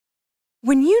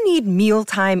When you need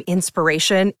mealtime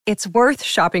inspiration, it's worth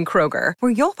shopping Kroger,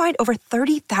 where you'll find over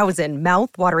 30,000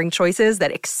 mouth-watering choices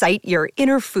that excite your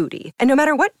inner foodie. And no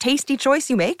matter what tasty choice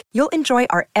you make, you'll enjoy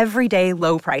our everyday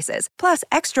low prices, plus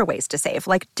extra ways to save,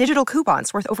 like digital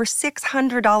coupons worth over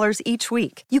 $600 each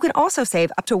week. You can also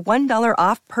save up to $1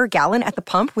 off per gallon at the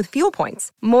pump with fuel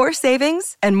points. More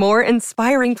savings and more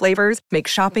inspiring flavors make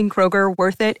shopping Kroger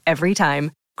worth it every time.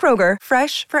 Kroger,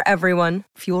 fresh for everyone.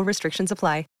 Fuel restrictions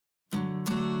apply.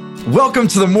 Welcome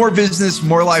to the More Business,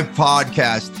 More Life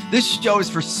podcast. This show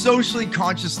is for socially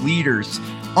conscious leaders,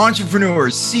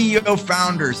 entrepreneurs, CEO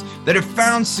founders that have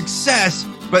found success,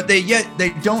 but they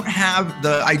don't have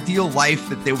the ideal life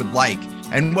that they would like.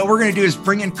 And what we're going to do is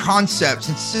bring in concepts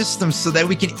and systems so that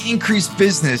we can increase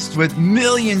business with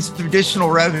millions of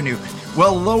additional revenue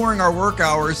while lowering our work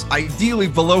hours, ideally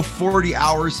below 40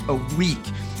 hours a week.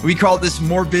 We call this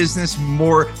More Business,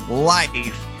 More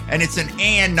Life. And it's an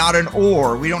and, not an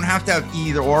or. We don't have to have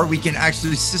either or. We can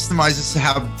actually systemize this to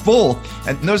have both.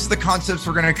 And those are the concepts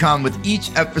we're going to come with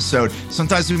each episode.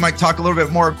 Sometimes we might talk a little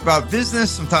bit more about business,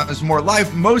 sometimes more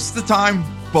life, most of the time,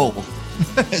 both.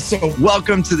 So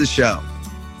welcome to the show.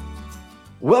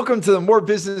 Welcome to the More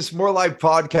Business, More Life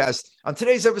podcast. On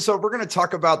today's episode, we're going to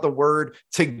talk about the word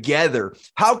together.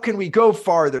 How can we go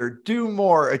farther, do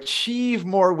more, achieve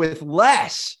more with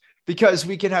less? Because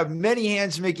we can have many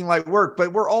hands making light work,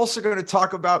 but we're also going to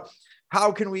talk about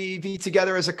how can we be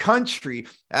together as a country,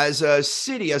 as a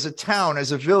city, as a town,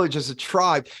 as a village, as a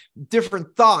tribe,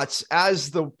 different thoughts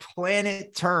as the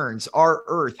planet turns, our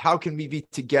earth. How can we be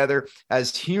together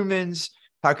as humans?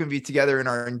 How can we be together in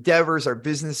our endeavors, our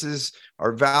businesses,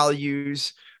 our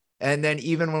values? And then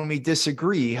even when we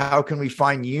disagree, how can we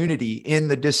find unity in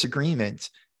the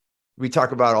disagreement? We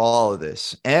talk about all of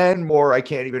this and more. I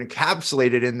can't even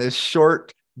encapsulate it in this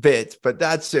short bit, but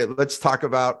that's it. Let's talk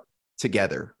about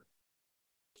together.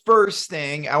 First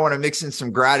thing, I want to mix in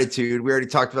some gratitude. We already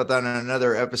talked about that in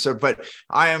another episode, but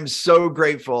I am so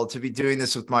grateful to be doing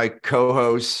this with my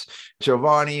co-hosts,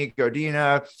 Giovanni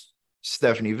Godina,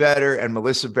 Stephanie Vetter, and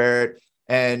Melissa Barrett.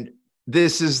 And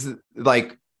this is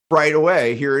like right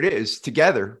away, here it is,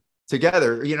 together.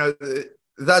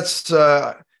 That's...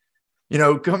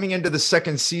 coming into the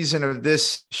second season of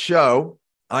this show,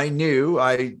 I knew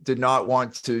I did not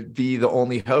want to be the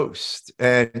only host.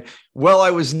 And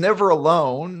I was never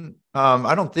alone.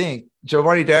 I don't think,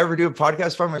 Giovanni, did I ever do a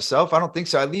podcast by myself? I don't think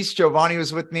so. At least Giovanni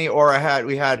was with me, or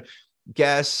we had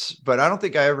guests, but I don't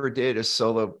think I ever did a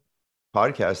solo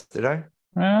podcast. Did I?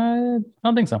 I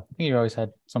don't think so. I think you always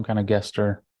had some kind of guest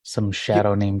or some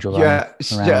shadow named Giovanni.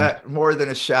 Yeah, more than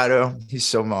a shadow. He's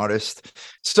so modest.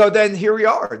 So then here we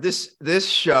are. This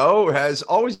show has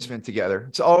always been together.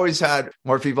 It's always had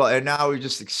more people, and now we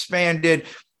just expanded.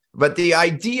 But the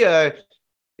idea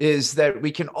is that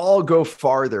we can all go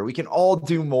farther. We can all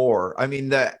do more. I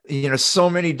mean,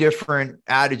 so many different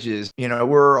adages.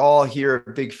 We're all here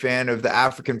a big fan of the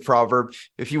African proverb: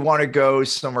 if you want to go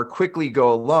somewhere quickly,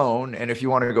 go alone. And if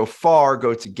you want to go far,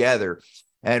 go together.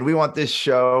 And we want this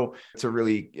show to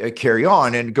really carry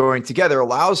on, and going together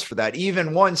allows for that.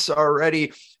 Even once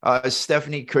already,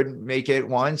 Stephanie couldn't make it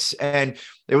once, and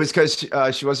it was because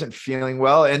she wasn't feeling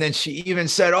well. And then she even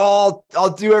said, "Oh, I'll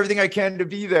do everything I can to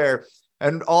be there."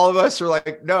 And all of us were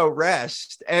like, "No,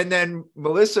 rest." And then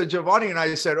Melissa, Giovanni, and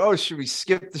I said, "Oh, should we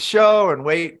skip the show and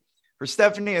wait for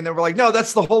Stephanie?" And then we're like, "No,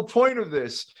 that's the whole point of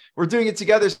this. We're doing it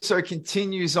together so it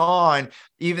continues on,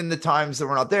 even the times that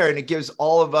we're not there." And it gives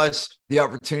all of us the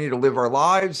opportunity to live our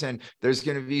lives. And there's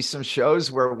going to be some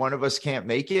shows where one of us can't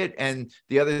make it and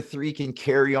the other three can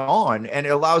carry on. And it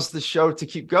allows the show to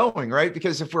keep going, right?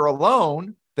 Because if we're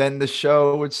alone, then the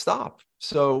show would stop.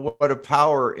 So what a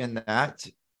power in that.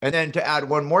 And then to add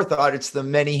one more thought, it's the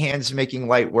many hands making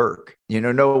light work.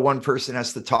 No one person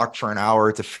has to talk for an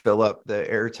hour to fill up the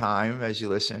airtime as you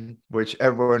listen, which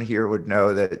everyone here would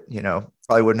know that,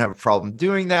 probably wouldn't have a problem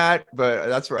doing that. But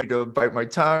that's where I go bite my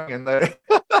tongue and let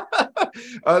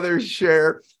others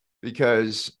share,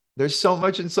 because there's so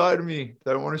much inside of me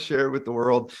that I want to share with the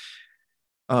world.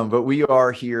 But we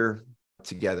are here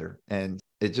together, and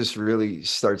it just really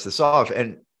starts this off.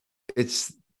 And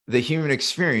it's the human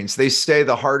experience. They say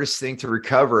the hardest thing to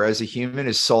recover as a human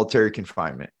is solitary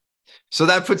confinement. So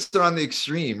that puts it on the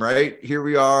extreme, right? Here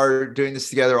we are doing this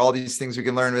together, all these things we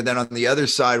can learn. But then on the other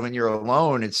side, when you're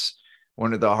alone, it's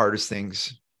one of the hardest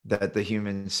things that the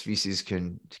human species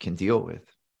can deal with.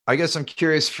 I guess I'm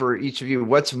curious for each of you,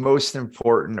 what's most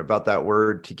important about that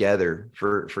word together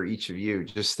for each of you,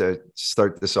 just to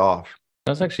start this off?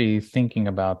 I was actually thinking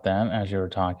about that as you were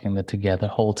talking, the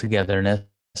whole togetherness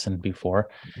and before.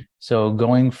 So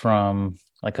going from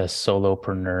like a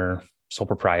solopreneur, sole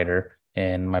proprietor,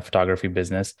 in my photography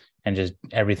business, and just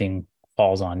everything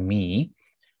falls on me.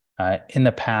 In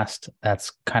the past,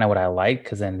 that's kind of what I like,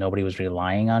 because then nobody was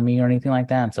relying on me or anything like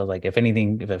that. And so like, if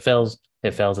anything, if it fails,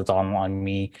 it fails. It's all on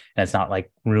me, and it's not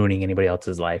like ruining anybody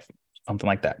else's life, something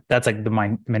like that. That's like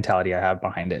the mentality I have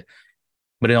behind it.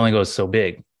 But it only goes so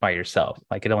big by yourself.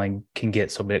 Like, it only can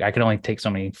get so big. I can only take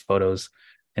so many photos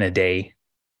in a day.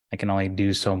 I can only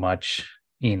do so much,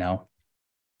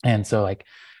 And so like,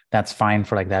 that's fine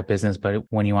for like that business. But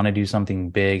when you want to do something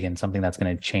big and something that's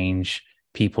going to change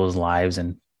people's lives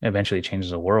and eventually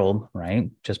changes the world, right?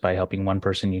 Just by helping one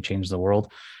person, you change the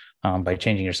world. By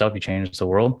changing yourself, you change the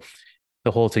world.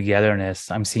 The whole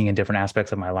togetherness I'm seeing in different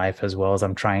aspects of my life, as well as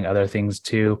I'm trying other things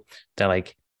too, that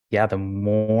like, yeah, the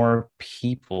more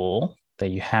people that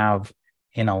you have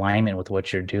in alignment with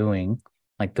what you're doing,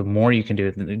 like the more you can do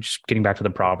it. Just getting back to the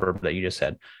proverb that you just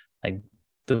said, like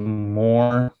the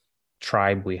more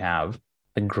tribe we have,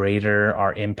 the greater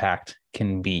our impact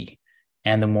can be,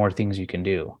 and the more things you can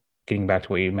do. Getting back to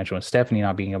what you mentioned with Stephanie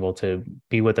not being able to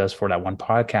be with us for that one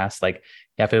podcast, like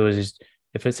if it was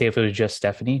just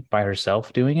Stephanie by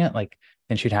herself doing it, like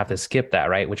then she'd have to skip that,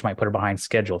 right? Which might put her behind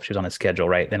schedule if she was on a schedule,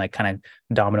 right? Then like kind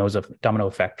of domino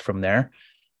effect from there.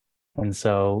 And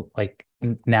so like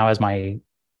now as my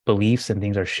beliefs and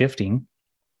things are shifting,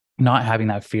 not having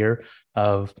that fear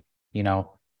of,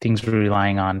 things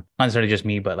relying on not necessarily just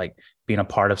me, but like being a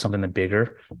part of something that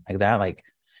bigger like that, like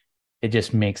it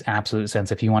just makes absolute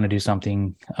sense. If you want to do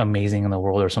something amazing in the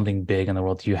world or something big in the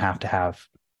world, you have to have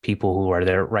people who are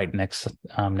there right next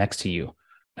to you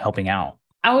helping out.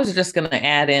 I was just going to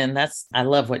add in, I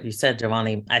love what you said,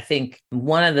 Giovanni. I think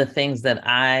one of the things that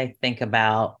I think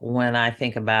about when I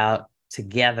think about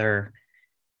together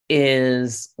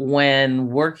is when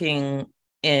working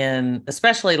in,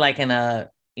 especially like in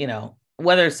a,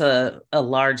 whether it's a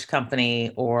large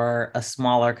company or a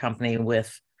smaller company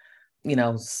with,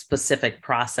 specific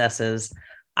processes.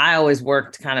 I always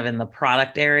worked kind of in the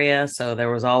product area. So there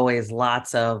was always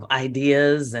lots of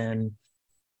ideas and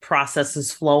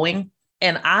processes flowing.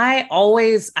 And I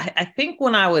think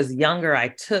when I was younger,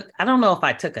 I don't know if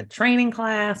I took a training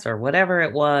class or whatever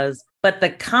it was, but the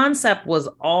concept was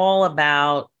all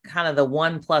about kind of the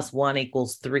 1 + 1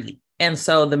 = 3. And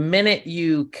so the minute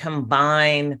you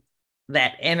combine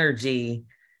that energy,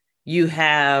 you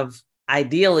have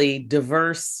ideally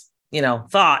diverse,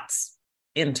 thoughts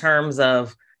in terms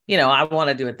of, I want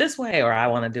to do it this way, or I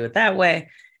want to do it that way.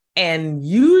 And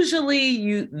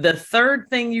usually the third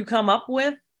thing you come up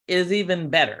with is even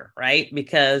better, right?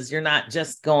 Because you're not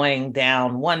just going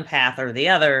down one path or the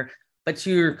other, but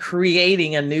you're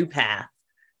creating a new path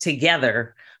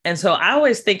together. And so I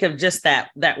always think of just that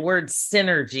word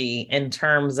synergy in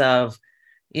terms of,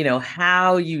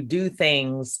 how you do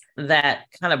things that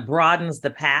kind of broadens the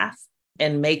path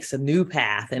and makes a new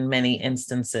path in many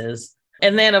instances.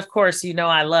 And then, of course,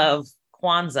 I love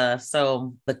Kwanzaa.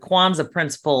 So the Kwanzaa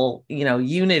principle,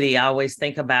 unity, I always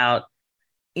think about,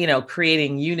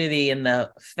 creating unity in the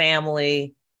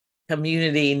family,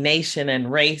 community, nation,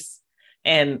 and race.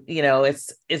 And,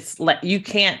 it's like you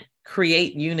can't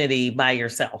create unity by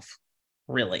yourself,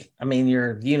 really. I mean,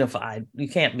 you're unified. You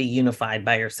can't be unified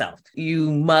by yourself.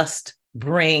 You must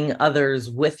bring others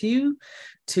with you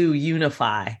to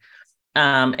unify.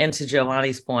 And to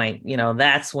Giovanni's point,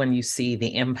 that's when you see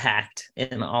the impact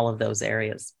in all of those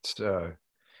areas. So,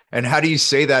 and how do you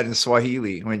say that in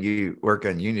Swahili when you work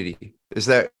on unity? Is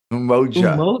that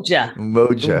umoja? Umoja.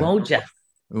 Umoja. Umoja.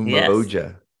 Umoja.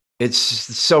 Yes. It's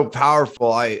so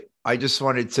powerful. I just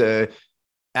wanted to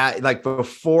like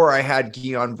before I had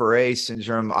Guillain-Barré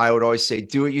syndrome, I would always say,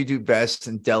 do what you do best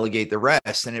and delegate the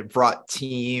rest. And it brought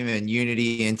team and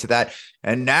unity into that.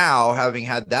 And now having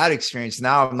had that experience,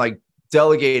 now I'm like,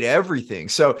 delegate everything.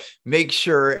 So make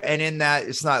sure. And in that,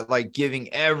 it's not like giving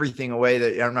everything away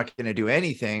that I'm not going to do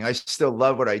anything. I still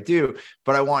love what I do,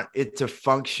 but I want it to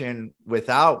function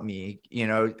without me,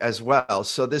 as well.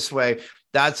 So this way,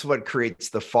 that's what creates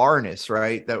the farness,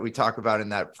 right? That we talk about in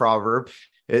that proverb.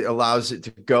 It allows it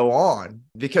to go on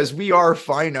because we are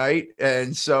finite.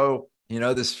 And so,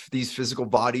 these physical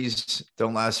bodies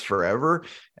don't last forever.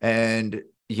 And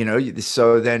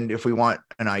so then if we want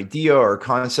an idea or a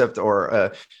concept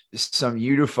or some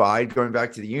unified, going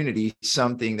back to the unity,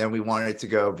 something, then we want it to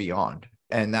go beyond.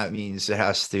 And that means it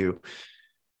has to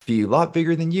be a lot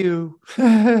bigger than you.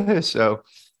 So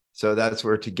that's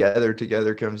where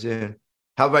together comes in.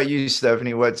 How about you,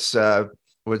 Stephanie? What's that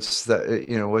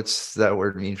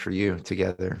word mean for you,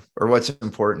 together, or what's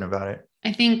important about it?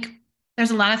 I think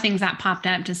there's a lot of things that popped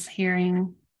up just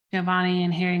hearing Giovanni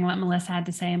and hearing what Melissa had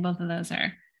to say, and both of those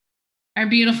are are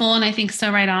beautiful. And I think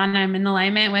so right on. I'm in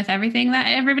alignment with everything that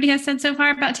everybody has said so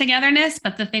far about togetherness.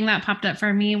 But the thing that popped up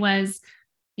for me was,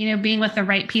 being with the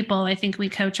right people. I think we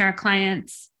coach our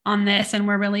clients on this, and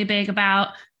we're really big about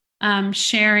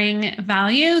sharing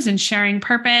values and sharing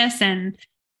purpose. And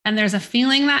there's a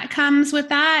feeling that comes with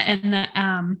that. And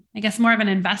I guess more of an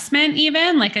investment,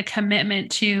 even like a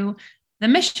commitment to the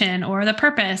mission or the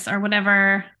purpose or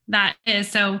whatever that is.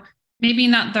 So maybe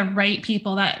not the right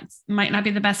people, that might not be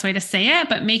the best way to say it,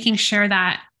 but making sure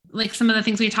that, like some of the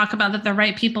things we talk about, that the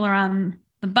right people are on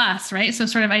the bus, right? So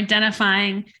sort of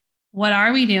identifying, what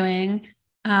are we doing?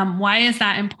 Why is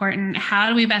that important? How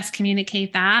do we best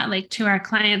communicate that, like to our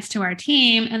clients, to our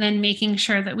team, and then making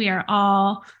sure that we are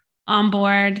all on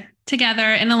board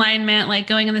together in alignment, like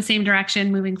going in the same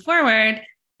direction, moving forward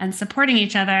and supporting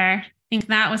each other. I think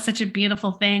that was such a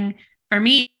beautiful thing for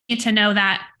me to know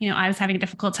that, I was having a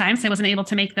difficult time, so I wasn't able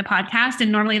to make the podcast.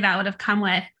 And normally that would have come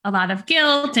with a lot of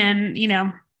guilt and,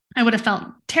 I would have felt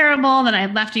terrible that I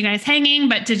left you guys hanging,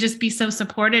 but to just be so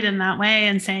supported in that way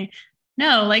and say,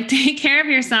 no, like take care of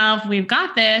yourself. We've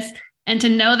got this. And to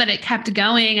know that it kept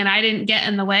going and I didn't get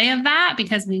in the way of that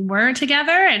because we were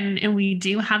together and we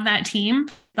do have that team.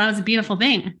 That was a beautiful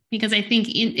thing, because I think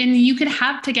you could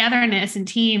have togetherness and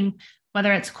team,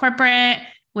 whether it's corporate,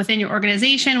 within your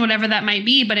organization, whatever that might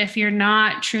be. But if you're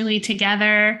not truly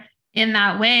together in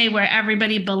that way where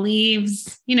everybody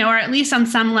believes, or at least on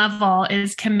some level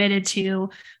is committed to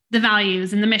the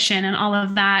values and the mission and all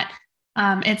of that,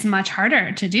 it's much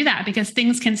harder to do that because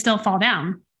things can still fall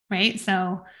down. Right.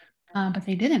 So, but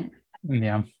they didn't.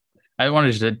 Yeah. I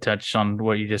wanted to touch on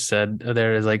what you just said.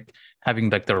 There is like having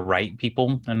like the right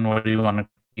people, and whether you want to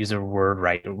use the word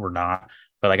right or not.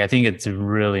 But like, I think it's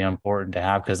really important to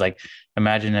have, because like,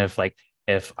 imagine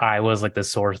if I was like the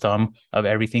sore thumb of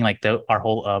everything, like our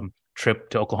whole trip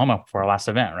to Oklahoma for our last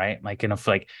event, right? Like, and if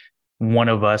like one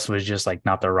of us was just like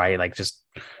not the right, like just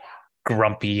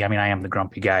grumpy. I mean, I am the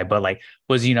grumpy guy, but like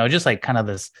was, just like kind of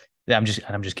this, I'm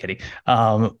just kidding.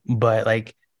 But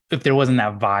like, if there wasn't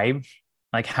that vibe,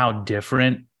 like how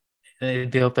different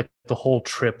the whole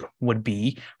trip would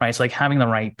be, right? So like having the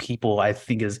right people, I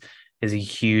think is a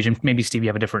huge, and maybe Steve, you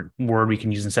have a different word we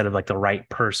can use instead of like the right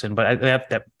person, but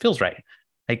that feels right.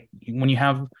 Like when you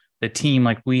have the team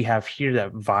like we have here,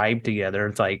 that vibe together,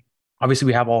 it's like, obviously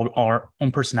we have all our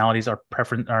own personalities, our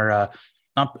preference,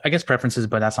 not, I guess preferences,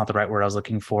 but that's not the right word I was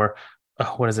looking for.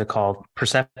 What is it called?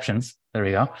 Perceptions. There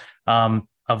we go.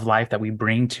 Of life that we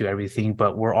bring to everything,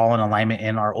 but we're all in alignment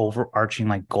in our overarching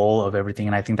like goal of everything.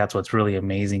 And I think that's what's really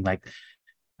amazing, like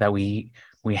that we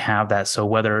have that. So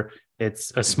whether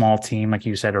it's a small team, like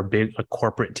you said, or a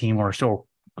corporate team, or still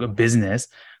a business,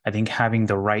 I think having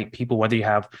the right people, whether you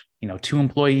have, 2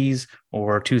 employees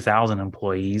or 2,000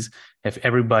 employees, if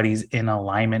everybody's in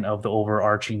alignment of the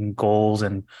overarching goals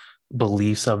and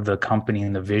beliefs of the company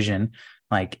and the vision,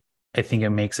 like I think it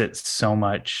makes it so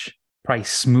much probably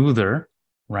smoother,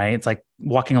 right? It's like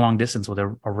walking a long distance with a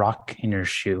rock in your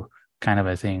shoe kind of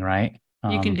a thing, right?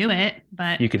 You can do it,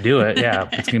 but you could do it. Yeah.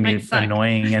 It's going to be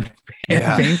annoying and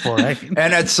painful, right? And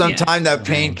at some time that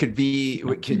pain could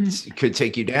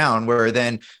take you down, where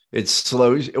then it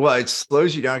slows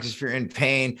you down, because if you're in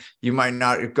pain, you might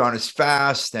not have gone as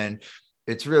fast. And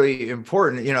it's really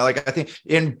important, like I think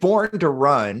in Born to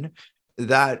Run,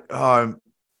 that I'm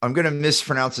going to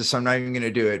mispronounce this, so I'm not even going to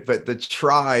do it, but the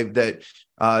tribe that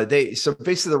so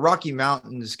basically the Rocky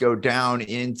Mountains go down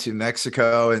into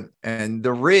Mexico, and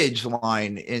the ridge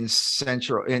line in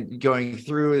central and going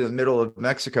through the middle of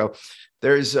Mexico,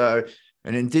 there's an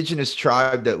indigenous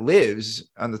tribe that lives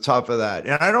on the top of that.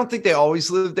 And I don't think they always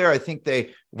lived there. I think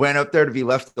they went up there to be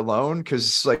left alone, because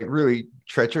it's like really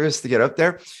treacherous to get up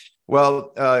there.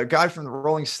 Well, a guy from the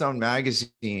Rolling Stone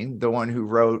magazine, the one who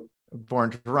wrote Born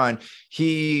to Run,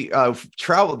 he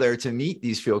traveled there to meet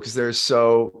these people, because they're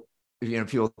so,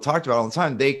 people talked about all the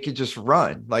time, they could just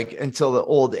run like until the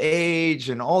old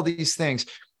age and all these things.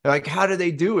 Like, how do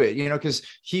they do it? Because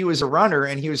he was a runner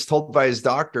and he was told by his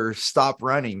doctor, stop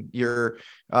running. You're,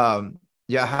 how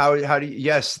do you,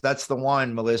 yes, that's the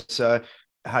one, Melissa.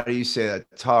 How do you say that?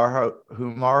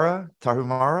 Tarahumara?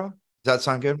 Does that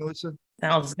sound good, Melissa?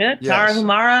 Sounds good. Yes.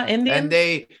 Tarahumara Indian.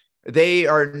 And they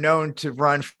are known to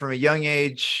run from a young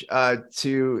age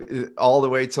to all the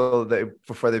way till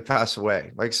before they pass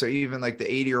away. Like, so even like the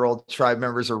 80-year-old tribe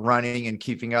members are running and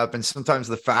keeping up, and sometimes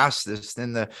the fastest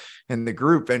in the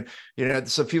group. And,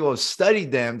 so people have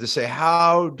studied them to say,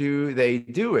 how do they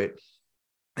do it?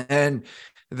 And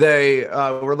they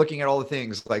were looking at all the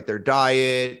things like their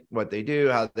diet, what they do,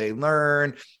 how they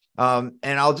learn. And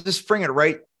I'll just bring it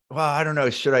right. Well, I don't know.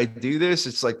 Should I do this?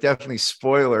 It's like definitely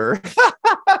spoiler.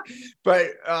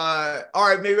 But all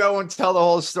right, maybe I won't tell the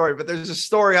whole story, but there's a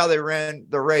story how they ran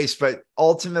the race. But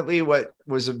ultimately, what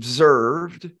was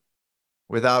observed,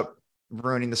 without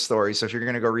ruining the story, so if you're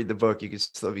going to go read the book, you can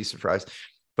still be surprised.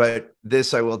 But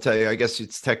this, I will tell you, I guess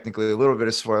it's technically a little bit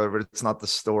of spoiler, but it's not the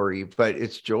story, but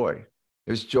it's joy.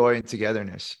 There's joy and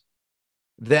togetherness.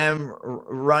 Them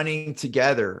running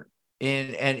together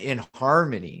in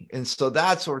harmony. And so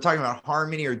that's what we're talking about,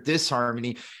 harmony or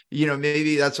disharmony.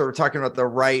 Maybe that's what we're talking about, the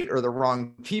right or the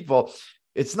wrong people.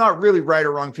 It's not really right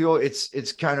or wrong people.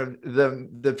 It's kind of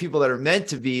the people that are meant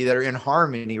to be, that are in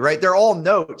harmony, right? They're all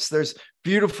notes. There's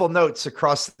beautiful notes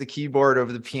across the keyboard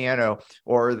of the piano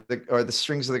or the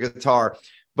strings of the guitar,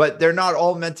 but they're not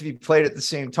all meant to be played at the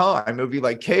same time. It would be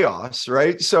like chaos,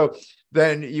 right? So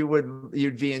then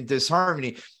you'd be in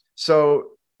disharmony. So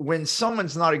when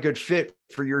someone's not a good fit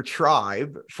for your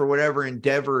tribe, for whatever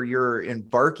endeavor you're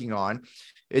embarking on,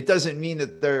 it doesn't mean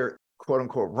that they're quote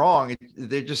unquote wrong.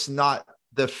 They're just not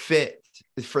the fit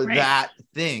for that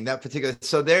thing, that particular.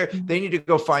 So they need to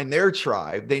go find their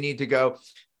tribe. They need to go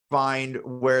find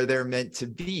where they're meant to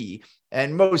be.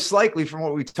 And most likely, from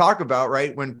what we talk about,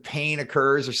 right, when pain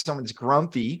occurs or someone's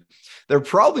grumpy, they're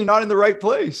probably not in the right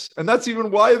place. And that's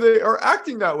even why they are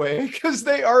acting that way, because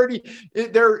they're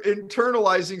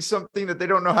internalizing something that they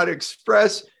don't know how to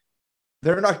express.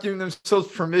 They're not giving themselves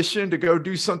permission to go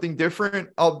do something different.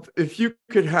 If you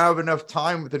could have enough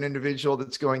time with an individual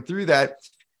that's going through that,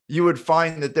 you would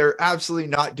find that they're absolutely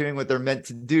not doing what they're meant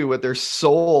to do, what their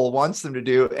soul wants them to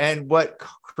do, and what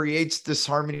creates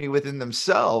disharmony within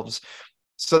themselves.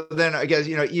 So then I guess,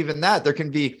 even that there can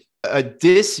be a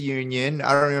disunion.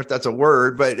 I don't know if that's a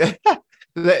word, but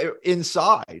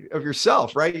inside of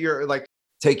yourself, right? You're like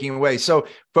taking away. So,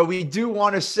 but we do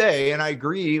want to say, and I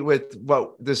agree with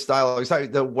what this dialogue is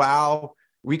talking, the wow,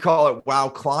 we call it wow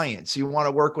clients. You want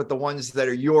to work with the ones that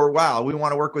are your wow. We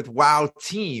want to work with wow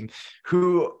team,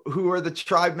 who are the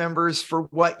tribe members for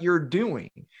what you're doing.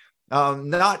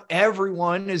 Not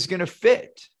everyone is going to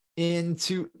fit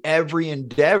into every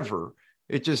endeavor.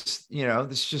 It just,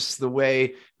 it's just the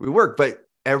way we work, but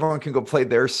everyone can go play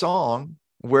their song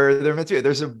where they're meant to be.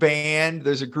 There's a band,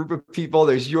 there's a group of people,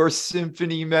 there's your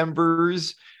symphony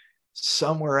members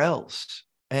somewhere else,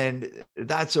 and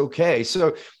that's okay.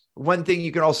 So one thing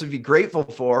you can also be grateful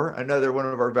for, another one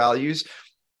of our values,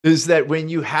 is that when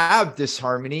you have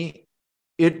disharmony,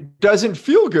 it doesn't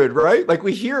feel good, right? Like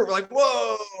we hear it, we're like,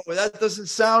 whoa, that doesn't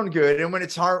sound good. And when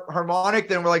it's harmonic,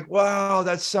 then we're like, wow,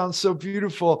 that sounds so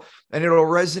beautiful. And it'll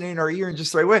resonate in our ear in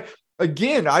just the right way.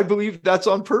 Again, I believe that's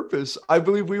on purpose. I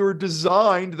believe we were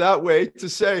designed that way to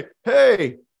say,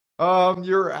 hey,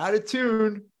 you're out of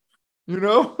tune,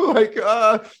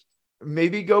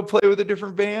 maybe go play with a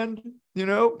different band,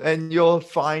 and you'll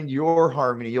find your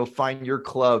harmony. You'll find your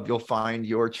club. You'll find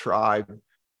your tribe.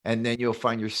 And then you'll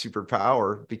find your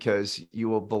superpower because you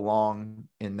will belong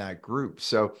in that group.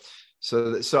 So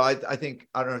I think,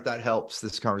 I don't know if that helps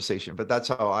this conversation, but that's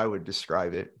how I would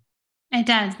describe it. It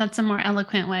does. That's a more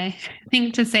eloquent way, I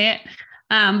think, to say it.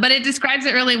 But it describes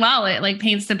it really well. It like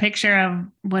paints the picture of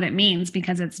what it means,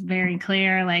 because it's very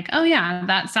clear, like, oh yeah,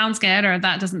 that sounds good, or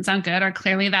that doesn't sound good, or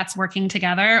clearly that's working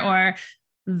together, or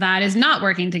that is not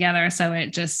working together. So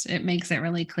it makes it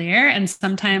really clear. And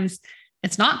sometimes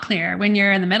it's not clear when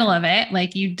you're in the middle of it.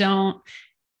 Like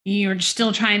you're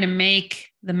still trying to make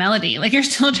the melody, like you're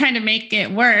still trying to make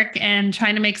it work and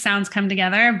trying to make sounds come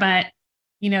together. But,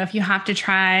 if you have to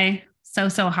try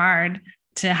so hard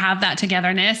to have that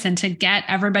togetherness and to get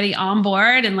everybody on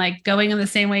board and like going in the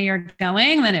same way you're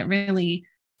going, then it really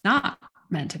not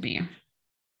meant to be.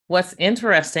 What's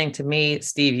interesting to me,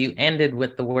 Steve, you ended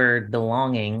with the word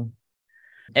belonging.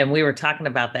 And we were talking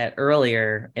about that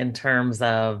earlier in terms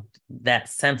of that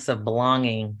sense of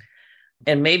belonging.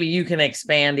 And maybe you can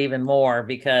expand even more,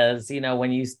 because,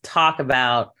 when you talk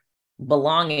about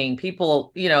belonging,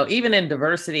 people, even in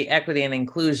diversity, equity, and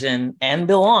inclusion and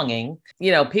belonging,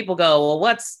 people go, well,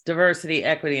 what's diversity,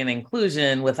 equity, and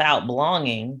inclusion without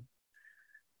belonging?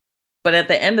 But at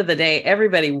the end of the day,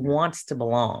 everybody wants to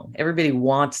belong. Everybody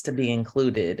wants to be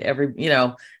included.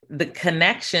 The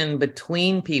connection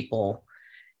between people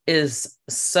is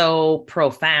so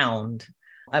profound.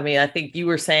 I mean, I think you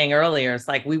were saying earlier, it's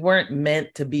like we weren't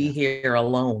meant to be here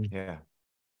alone. Yeah.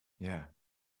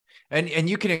 And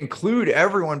you can include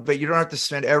everyone, but you don't have to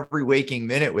spend every waking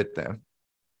minute with them.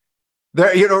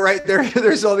 There, right there,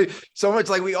 there's so much,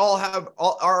 like we all have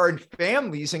our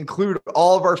families include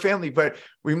all of our family, but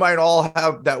we might all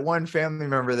have that one family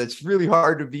member that's really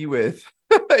hard to be with,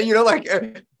 like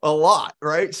a lot,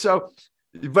 right? So,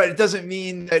 but it doesn't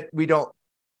mean that we don't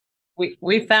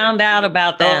We found out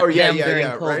about that during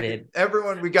COVID. Right.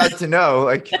 Everyone we got to know,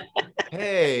 like,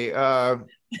 hey,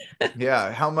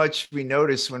 how much we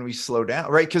notice when we slow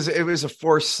down, right? Because it was a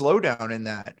forced slowdown in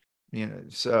that,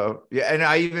 So and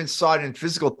I even saw it in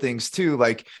physical things too,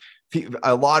 like.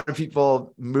 A lot of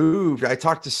people moved. I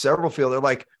talked to several people. They're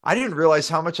like, I didn't realize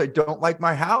how much I don't like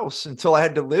my house until I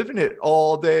had to live in it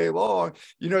all day long.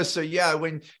 So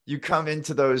when you come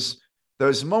into those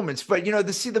moments, but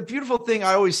the beautiful thing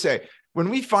I always say, when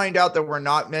we find out that we're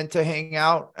not meant to hang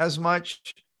out as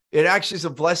much, it actually is a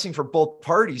blessing for both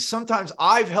parties. Sometimes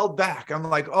I've held back. I'm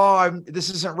like, this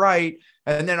isn't right.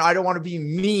 And then I don't want to be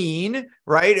mean,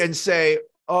 right? And say,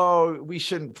 we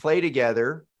shouldn't play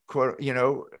together. Quote,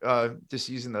 just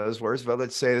using those words, but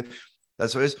let's say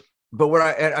that's what it is.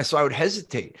 But so I would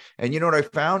hesitate. And you know what I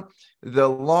found? The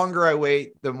longer I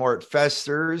wait, the more it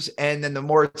festers. And then the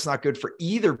more it's not good for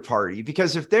either party.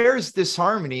 Because if there's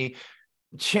disharmony,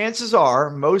 chances are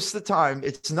most of the time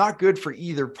it's not good for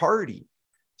either party.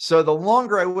 So the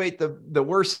longer I wait, the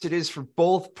worse it is for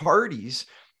both parties.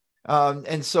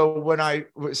 And so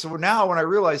now when I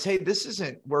realize, hey, this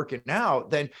isn't working out,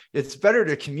 then it's better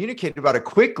to communicate about it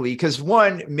quickly. Because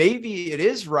one, maybe it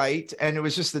is right, and it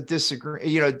was just a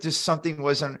disagreement, just something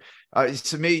wasn't.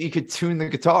 So maybe you could tune the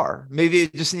guitar. Maybe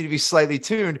it just need to be slightly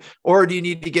tuned, or do you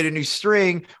need to get a new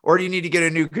string, or do you need to get a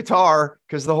new guitar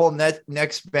because the whole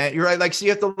next band. You're right. Like, so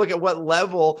you have to look at what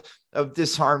level of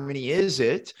disharmony is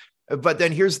it. But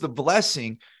then here's the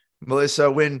blessing,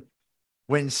 Melissa,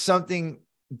 when something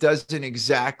doesn't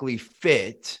exactly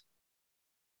fit,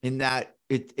 in that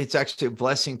it's actually a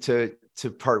blessing to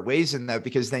part ways in that,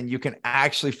 because then you can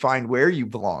actually find where you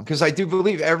belong. Because I do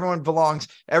believe everything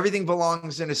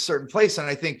belongs in a certain place. And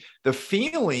I think the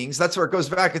feelings, that's where it goes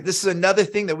back. This is another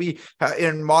thing that we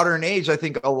in modern age, I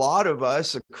think a lot of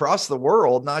us across the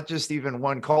world, not just even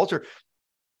one culture,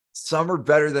 some are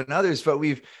better than others, but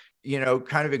we've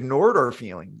kind of ignored our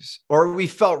feelings, or we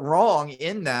felt wrong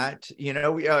in that,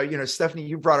 Stephanie,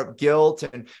 you brought up guilt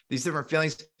and these different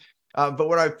feelings. But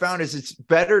what I've found is it's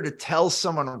better to tell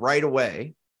someone right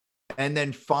away and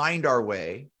then find our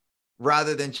way,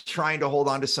 rather than trying to hold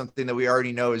on to something that we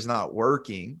already know is not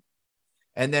working.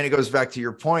 And then it goes back to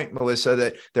your point, Melissa,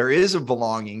 that there is a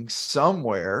belonging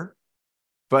somewhere.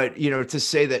 But, to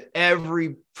say that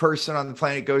every person on the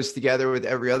planet goes together with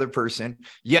every other person,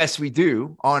 yes, we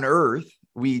do. On Earth,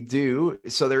 we do.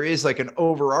 So there is like an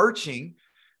overarching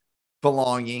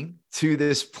belonging to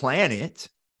this planet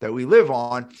that we live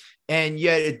on. And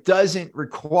yet it doesn't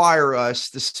require us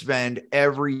to spend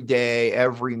every day,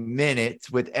 every minute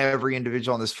with every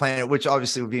individual on this planet, which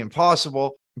obviously would be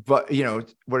impossible. But,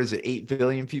 what is it, 8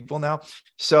 billion people now?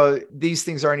 So these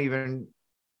things aren't even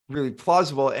really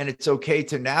plausible, and it's okay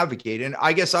to navigate. And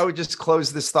I guess I would just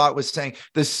close this thought with saying,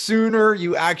 the sooner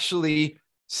you actually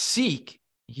seek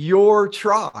your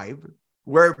tribe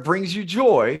where it brings you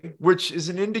joy, which is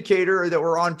an indicator that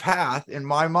we're on path in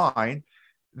my mind,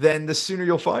 then the sooner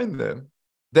you'll find them,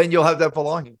 then you'll have that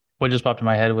belonging. What just popped in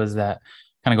my head was that,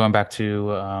 kind of going back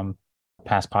to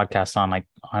past podcasts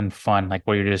on fun, like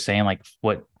what you're just saying,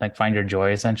 find your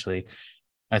joy, essentially.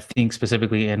 I think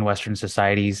specifically in Western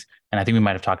societies, and I think we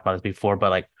might have talked about this before,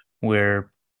 but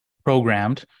we're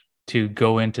programmed to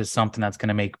go into something that's going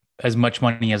to make as much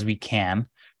money as we can,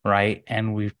 right?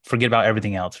 And we forget about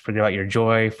everything else, forget about your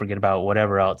joy, forget about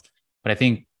whatever else. But I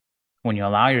think when you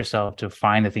allow yourself to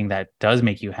find the thing that does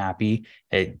make you happy,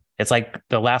 it's like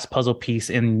the last puzzle piece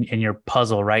in your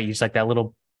puzzle, right? You just like that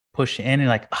little push in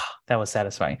and that was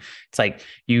satisfying. It's like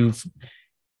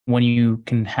when you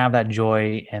can have that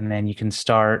joy, and then you can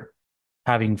start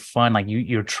having fun,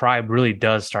 your tribe really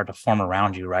does start to form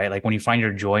around you, right? Like when you find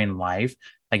your joy in life,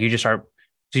 you start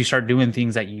doing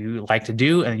things that you like to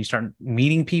do, and you start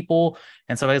meeting people.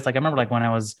 And so it's I remember when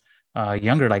I was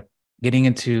younger, getting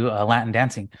into Latin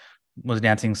dancing, was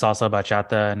dancing salsa,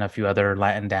 bachata, and a few other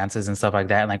Latin dances and stuff like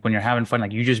that. And when you're having fun,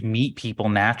 you just meet people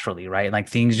naturally, right?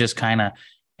 Things just kind of,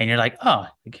 and you're like, oh,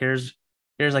 here's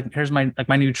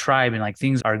my new tribe, and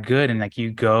things are good. And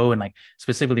you go, and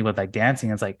specifically with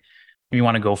dancing, it's if you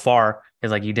want to go far,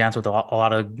 is you dance with a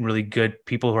lot of really good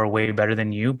people who are way better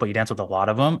than you, but you dance with a lot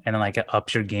of them, and then it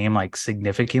ups your game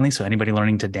significantly. So anybody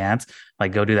learning to dance,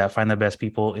 go do that, find the best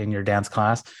people in your dance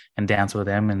class and dance with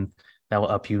them, and that will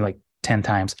up you 10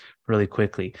 times really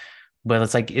quickly.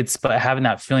 But but having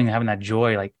that feeling, having that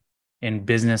joy, in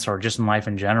business or just in life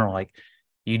in general,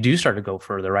 you do start to go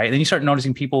further, right? And then you start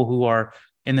noticing people who are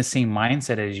in the same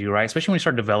mindset as you, right? Especially when you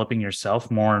start developing yourself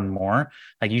more and more,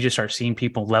 like you just start seeing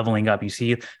people leveling up. You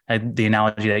see the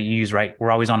analogy that you use, right?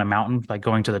 We're always on a mountain, like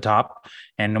going to the top,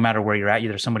 and no matter where you're at,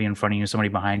 there's somebody in front of you, somebody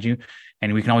behind you,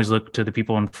 and we can always look to the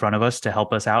people in front of us to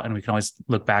help us out, and we can always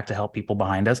look back to help people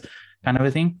behind us, kind of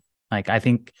a thing. Like I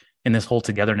think in this whole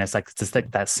togetherness, like it's just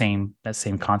like that same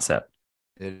concept.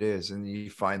 It is, and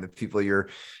you find the people you're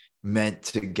meant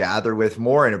to gather with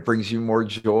more, and it brings you more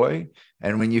joy.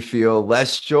 And when you feel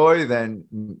less joy, then,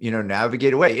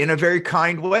 navigate away in a very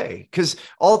kind way. Because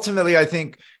ultimately, I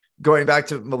think going back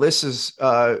to Melissa's,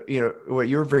 what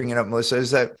you were bringing up, Melissa,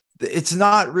 is that it's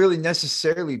not really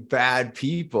necessarily bad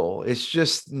people. It's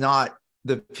just not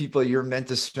the people you're meant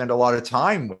to spend a lot of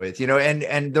time with,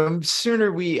 and the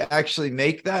sooner we actually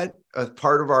make that a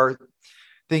part of our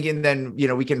thinking, then,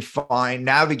 we can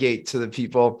navigate to the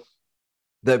people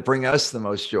that bring us the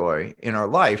most joy in our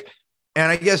life.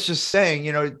 And I guess just saying,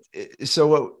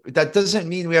 that doesn't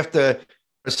mean we have to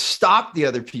stop the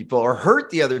other people or hurt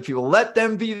the other people. Let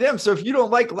them be them. So if you don't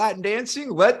like Latin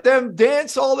dancing, let them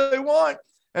dance all they want.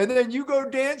 And then you go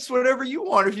dance whatever you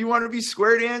want. If you want to be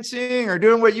square dancing or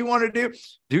doing what you want to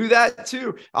do that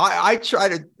too. I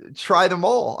try them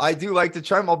all. I do like to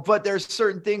try them all, but there's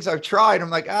certain things I've tried. I'm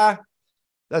like,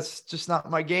 that's just not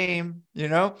my game,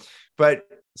 But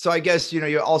so I guess,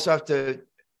 you also have to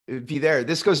be there.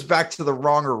 This goes back to the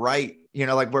wrong or right,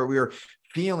 like where we were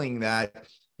feeling that,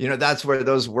 that's where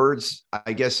those words,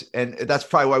 I guess, and that's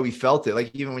probably why we felt it.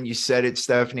 Like even when you said it,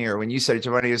 Stephanie, or when you said it,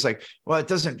 Giovanni, it's like, well, it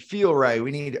doesn't feel right.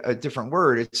 We need a different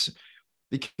word. It's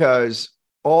because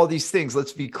all these things,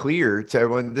 let's be clear to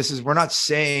everyone. We're not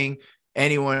saying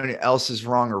anyone else is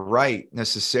wrong or right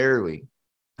necessarily.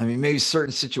 I mean, maybe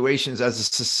certain situations as a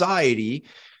society,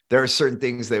 there are certain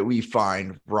things that we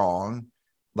find wrong.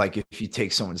 Like if you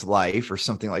take someone's life or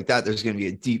something like that, there's going to be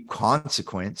a deep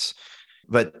consequence.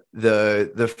 But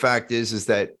the fact is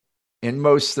that in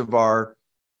most of our,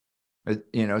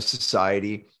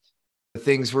 society, the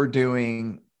things we're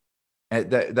doing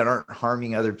that aren't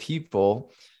harming other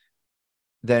people,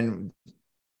 then,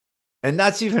 and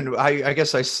that's even, I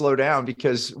guess I slow down,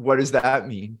 because what does that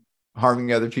mean?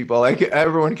 Harming other people? Like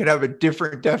everyone can have a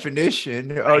different definition.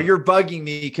 Right. Oh, you're bugging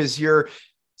me because you're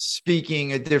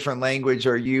speaking a different language,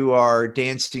 or you are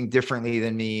dancing differently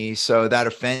than me, so that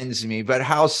offends me. But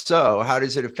how so? How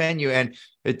does it offend you? And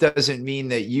it doesn't mean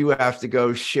that you have to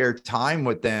go share time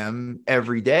with them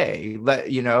every day.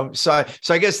 So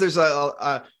I guess there's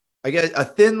a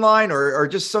thin line, or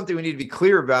just something we need to be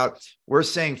clear about. We're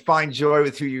saying find joy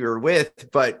with who you're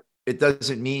with, but it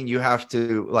doesn't mean you have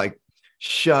to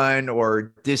shun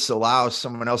or disallow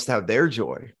someone else to have their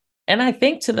joy. And I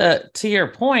think to your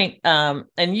point,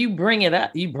 and you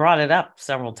brought it up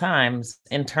several times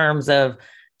in terms of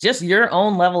just your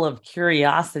own level of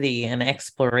curiosity and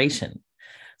exploration.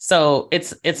 So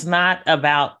it's not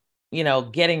about,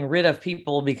 getting rid of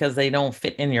people because they don't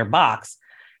fit in your box.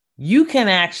 You can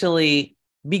actually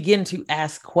begin to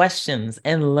ask questions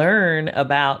and learn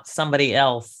about somebody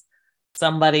else,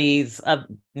 somebody's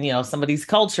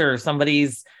culture,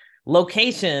 somebody's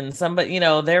location,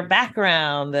 their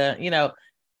background,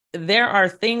 there are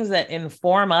things that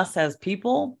inform us as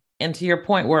people. And to your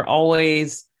point, we're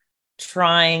always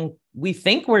we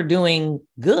think we're doing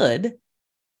good.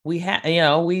 We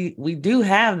do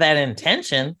have that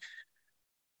intention,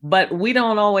 but we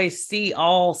don't always see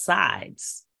all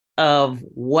sides of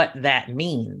what that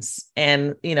means.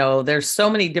 And, there's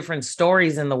so many different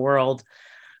stories in the world,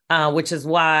 which is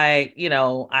why,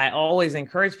 I always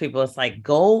encourage people. It's like,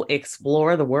 go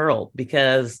explore the world,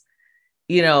 because,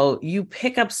 you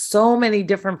pick up so many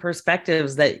different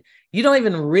perspectives that you don't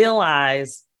even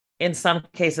realize in some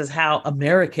cases how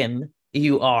American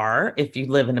you are if you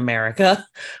live in America,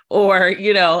 or,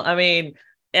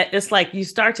 it's like you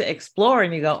start to explore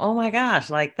and you go, oh my gosh,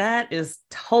 like that is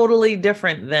totally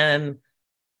different than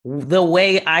the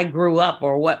way I grew up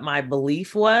or what my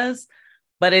belief was.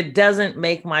 But it doesn't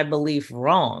make my belief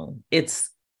wrong. It's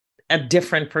a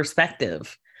different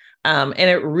perspective. And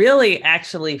it really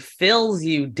actually fills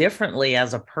you differently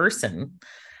as a person,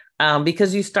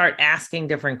 because you start asking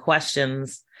different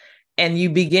questions and you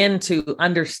begin to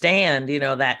understand,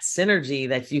 that synergy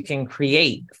that you can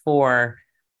create for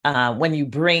when you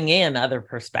bring in other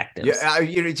perspectives.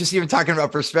 Yeah, just even talking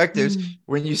about perspectives,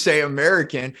 when you say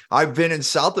American, I've been in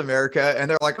South America and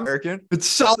they're like, American? It's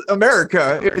South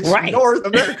America. It's right. North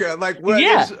America. Like, what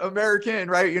is American,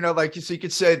 right? So you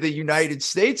could say the United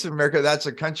States of America, that's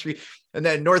a country, and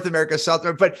then North America, South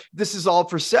America. But this is all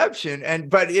perception.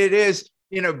 But it is,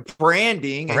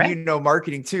 branding, and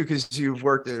marketing too, because you've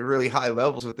worked at really high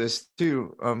levels with this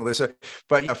too, Melissa.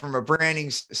 But from a branding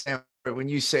standpoint, when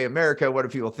you say America, what do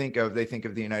people think of? They think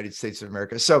of the United States of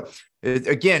America. So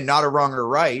again, not a wrong or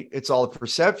right. It's all a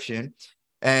perception.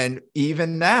 And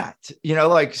even that,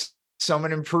 like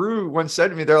someone in Peru once said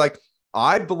to me, they're like,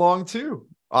 I belong too.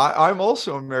 I'm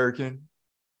also American,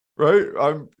 right?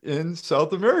 I'm in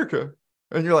South America.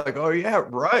 And you're like, oh yeah,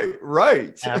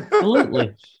 right.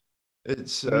 Absolutely.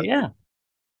 It's yeah.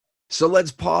 So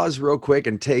let's pause real quick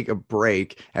and take a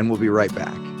break, and we'll be right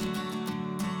back.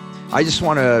 I just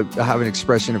want to have an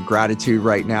expression of gratitude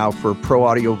right now for Pro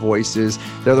Audio Voices.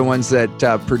 They're the ones that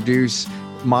produce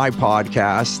my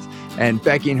podcast. And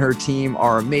Becky and her team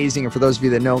are amazing. And for those of you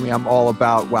that know me, I'm all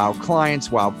about wow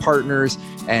clients, wow partners,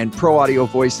 and Pro Audio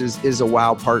Voices is a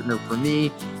wow partner for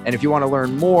me. And if you want to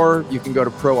learn more, you can go to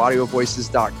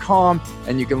proaudiovoices.com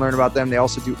and you can learn about them. They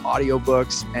also do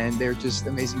audiobooks, and they're just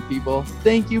amazing people.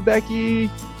 Thank you, Becky.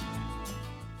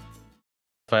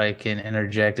 If I can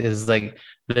interject, is like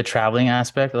the traveling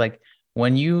aspect. Like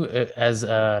when you, as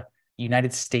a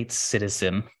United States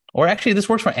citizen, or actually this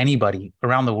works for anybody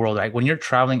around the world, right? When you're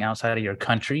traveling outside of your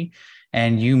country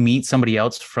and you meet somebody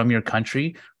else from your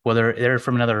country, whether they're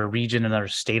from another region, another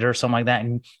state or something like that,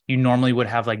 and you normally would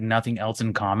have like nothing else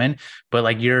in common, but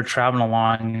like you're traveling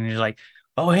along and you're like,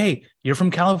 oh, hey, you're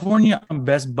from California. I'm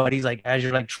best buddies. Like as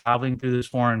you're like traveling through this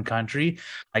foreign country,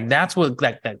 like that's what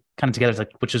that kind of together is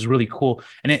like, which is really cool.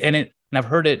 And I've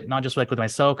heard it not just like with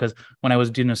myself, because when I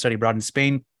was doing a study abroad in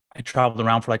Spain, I traveled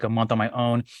around for like a month on my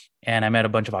own, and I met a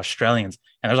bunch of Australians,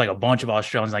 and there's like a bunch of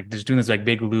Australians like just doing this like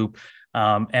big loop.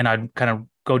 And I'd kind of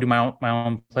go to my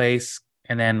own place,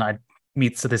 and then I'd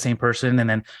meet the same person, and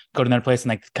then go to another place, and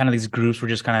like kind of these groups were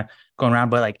just kind of going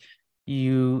around. But like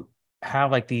you have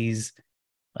like these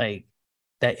like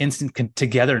that instant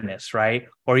togetherness, right?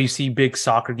 Or you see big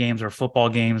soccer games or football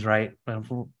games, right,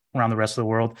 around the rest of the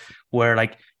world, where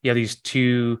like you have these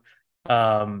two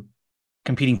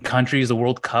competing countries, the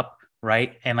World Cup,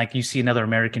 right? And like you see another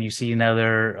American, you see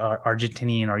another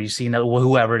Argentinian, or you see another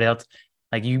whoever else,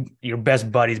 like you're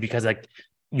best buddies because like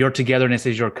your togetherness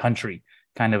is your country,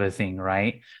 kind of a thing,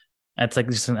 right? That's like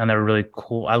just another really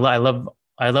cool. I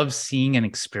love seeing and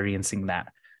experiencing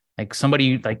that. Like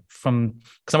somebody like because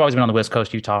I've always been on the West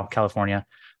Coast, Utah, California,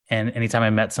 and anytime I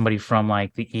met somebody from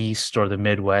like the East or the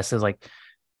Midwest, it's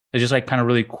just like kind of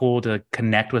really cool to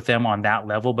connect with them on that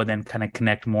level, but then kind of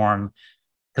connect more on,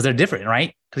 because they're different,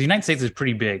 right? Because the United States is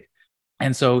pretty big.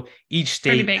 And so each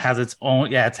state has its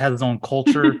own, it has its own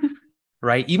culture,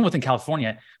 right? Even within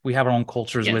California, we have our own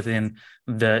cultures within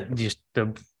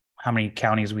the how many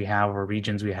counties we have or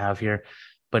regions we have here.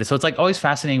 But so it's like always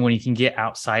fascinating when you can get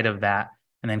outside of that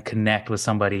and then connect with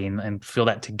somebody and feel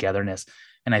that togetherness.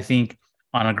 And I think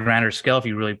on a grander scale, if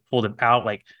you really pulled it out,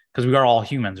 like, because we are all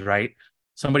humans, right?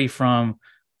 Somebody from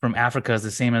Africa is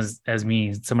the same as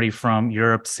me. Somebody from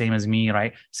Europe, same as me,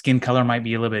 right? Skin color might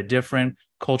be a little bit different.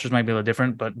 Cultures might be a little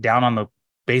different, but down on the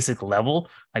basic level,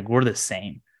 like we're the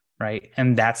same, right?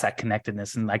 And that's that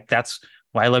connectedness. And like, that's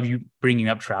why I love you bringing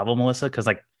up travel, Melissa, because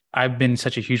like I've been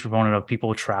such a huge proponent of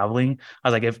people traveling. I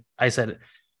was like,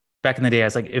 back in the day, I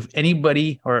was like, if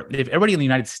everybody in the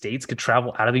United States could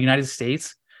travel out of the United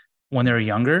States when they were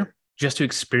younger, just to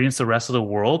experience the rest of the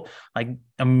world, like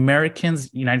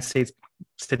Americans, United States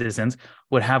citizens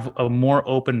would have a more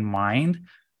open mind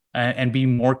and be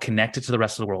more connected to the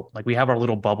rest of the world. Like we have our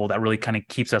little bubble that really kind of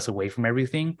keeps us away from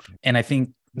everything. And I think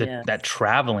that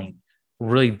traveling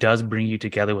really does bring you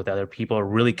together with other people. It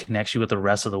really connects you with the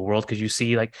rest of the world, because you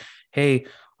see like, hey,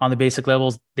 on the basic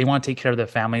levels, they want to take care of their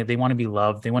family. They want to be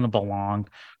loved. They want to belong,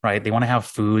 right? They want to have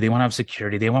food. They want to have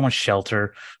security. They want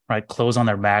shelter, right? Clothes on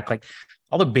their back, like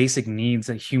all the basic needs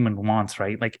that human wants,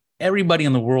 right? Like everybody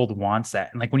in the world wants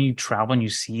that. And like when you travel and you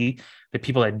see the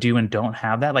people that do and don't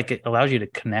have that, like it allows you to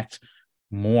connect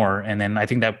more. And then I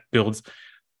think that builds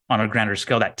on a grander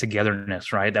scale that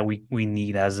togetherness, right? That we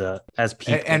need as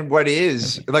people. And what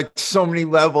is like so many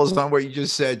levels on what you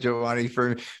just said, Giovanni,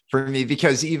 for me,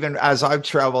 because even as I've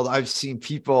traveled, I've seen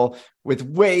people with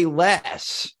way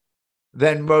less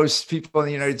than most people in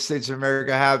the United States of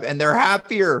America have, and they're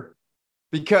happier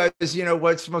because,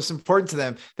 what's most important to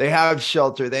them? They have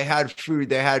shelter, they had food,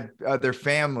 they had their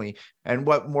family, and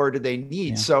what more do they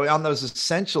need? Yeah. So on those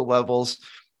essential levels,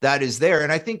 that is there.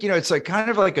 And I think, it's like kind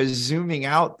of like a zooming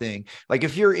out thing. Like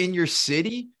if you're in your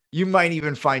city, you might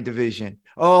even find division.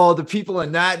 Oh, the people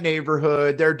in that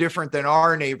neighborhood, they're different than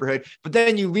our neighborhood. But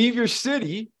then you leave your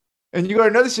city and you go to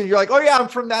another city, you're like, oh yeah, I'm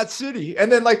from that city.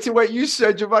 And then like to what you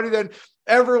said, Giovanni, then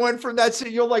everyone from that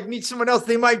city, you'll like meet someone else.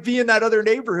 They might be in that other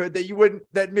neighborhood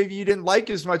that maybe you didn't like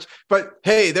as much, but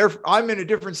hey, I'm in a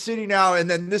different city now. And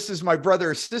then this is my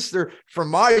brother or sister from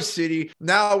my city.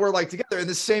 Now we're like together. And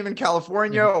the same in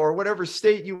California or whatever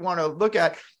state you want to look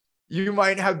at, you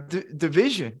might have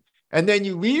division. And then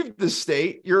you leave the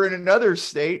state, you're in another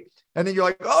state. And then you're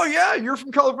like, oh yeah, you're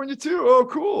from California too. Oh,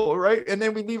 cool. Right. And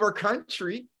then we leave our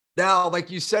country. Now, like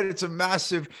you said,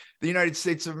 the United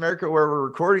States of America, where we're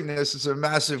recording this, is a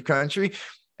massive country.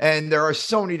 And there are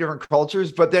so many different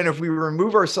cultures. But then if we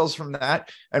remove ourselves from that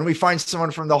and we find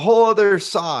someone from the whole other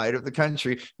side of the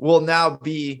country, we'll now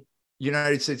be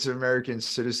United States of American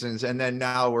citizens. And then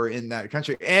now we're in that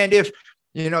country. And if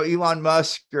Elon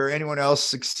Musk or anyone else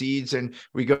succeeds and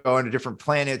we go on to different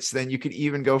planets, then you could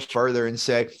even go further and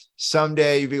say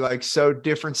someday you'd be like, so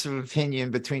difference of opinion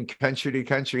between country to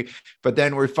country, but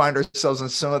then we find ourselves on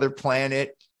some other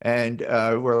planet and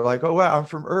we're like, oh wow, I'm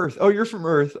from Earth. Oh, you're from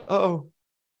Earth. Oh,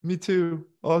 me too.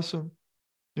 Awesome.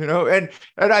 And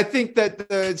I think that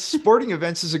the sporting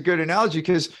events is a good analogy,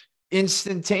 because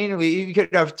instantaneously you could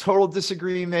have total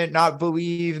disagreement, not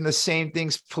believe in the same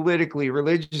things politically,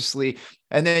 religiously,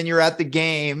 and then you're at the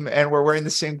game and we're wearing the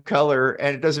same color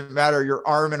and it doesn't matter, you're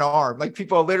arm in arm. Like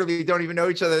people literally don't even know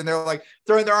each other and they're like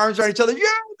throwing their arms around each other. Yeah,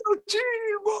 go team.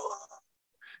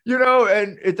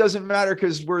 And it doesn't matter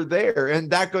because we're there. And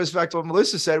that goes back to what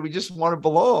Melissa said. We just want to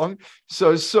belong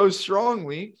so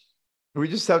strongly. We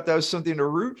just have to have something to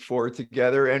root for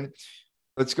together. And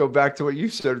let's go back to what you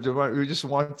said. We just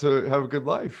want to have a good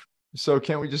life. So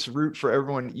can't we just root for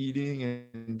everyone eating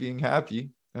and being happy?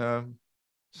 I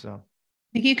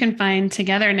think you can find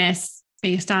togetherness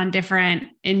based on different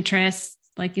interests.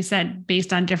 Like you said,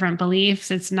 based on different beliefs.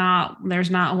 There's not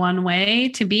one way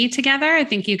to be together. I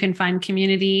think you can find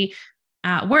community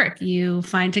at work. You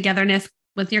find togetherness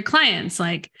with your clients.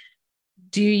 Like,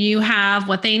 do you have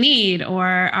what they need, or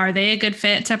are they a good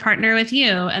fit to partner with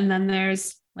you? And then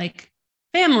there's like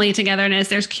family togetherness,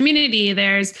 there's community,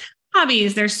 there's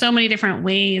hobbies, there's so many different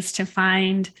ways to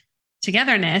find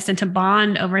togetherness and to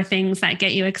bond over things that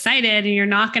get you excited. And you're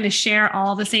not going to share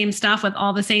all the same stuff with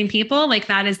all the same people. Like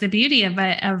that is the beauty of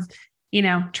it, of,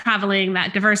 traveling,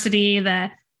 that diversity,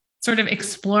 the sort of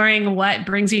exploring what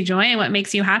brings you joy and what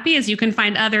makes you happy, is you can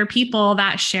find other people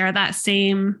that share that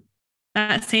same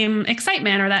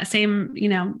excitement or that same,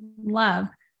 love.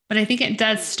 But I think it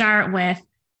does start with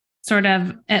sort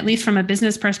of, at least from a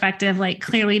business perspective, like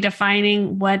clearly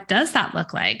defining, what does that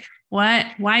look like?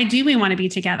 Why do we want to be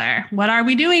together? What are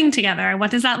we doing together? What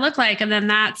does that look like? And then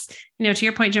that's, to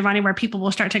your point, Giovanni, where people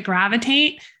will start to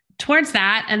gravitate towards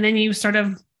that. And then you sort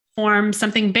of form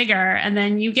something bigger, and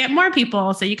then you get more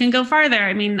people so you can go farther.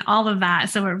 I mean, all of that.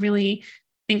 So it really, I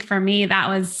think for me,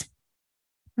 there's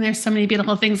so many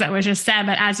beautiful things that were just said,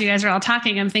 but as you guys are all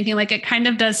talking, I'm thinking like it kind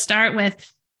of does start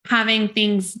with having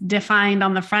things defined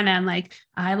on the front end. Like,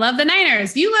 I love the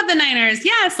Niners. You love the Niners.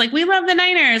 Yes. Like we love the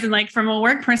Niners. And like from a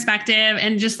work perspective,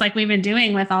 and just like we've been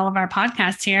doing with all of our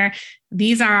podcasts here,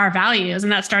 these are our values.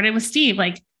 And that started with Steve.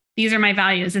 Like, these are my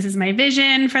values. This is my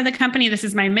vision for the company. This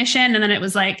is my mission. And then it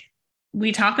was like,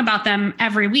 we talk about them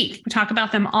every week. We talk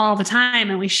about them all the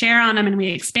time, and we share on them and we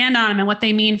expand on them and what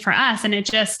they mean for us. And it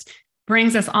just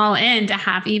brings us all in to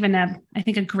have even a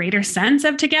greater sense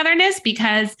of togetherness,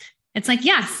 because it's like,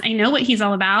 yes, I know what he's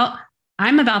all about.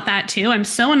 I'm about that too. I'm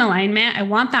so in alignment. I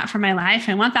want that for my life.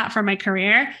 I want that for my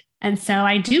career. And so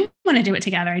I do want to do it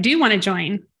together. I do want to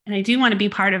join, and I do want to be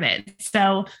part of it.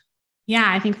 So yeah,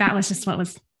 I think that was just what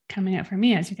was coming up for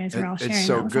me as you guys were all sharing. It's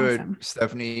so good, awesome.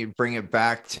 Stephanie, bring it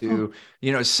back to,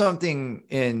 something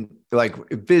in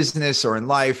like business or in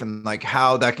life, and like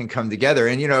how that can come together.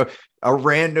 And, a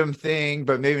random thing,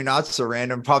 but maybe not so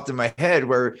random, popped in my head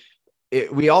where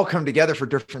we all come together for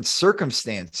different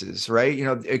circumstances, right?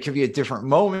 It could be a different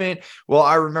moment. Well,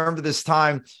 I remember this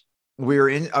time I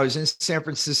was in San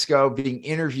Francisco being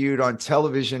interviewed on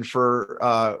television for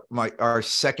our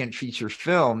second feature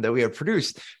film that we had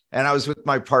produced. And I was with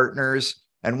my partners,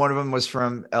 and one of them was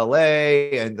from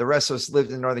LA, and the rest of us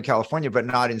lived in Northern California, but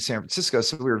not in San Francisco.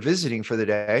 So we were visiting for the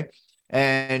day,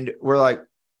 and we're like,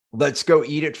 let's go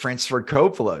eat at Francis Ford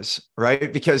Coppola's,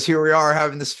 right? Because here we are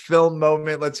having this film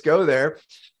moment. Let's go there.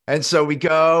 And so we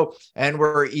go, and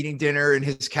we're eating dinner in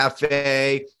his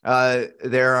cafe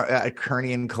there at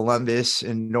Kearny and Columbus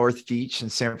in North Beach in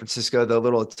San Francisco, the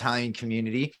little Italian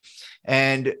community.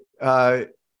 And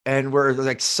we're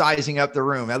like sizing up the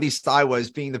room. At least I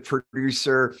was, being the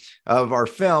producer of our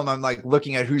film. I'm like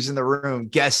looking at who's in the room,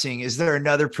 guessing, is there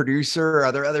another producer?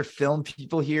 Are there other film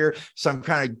people here? So I'm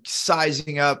kind of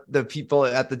sizing up the people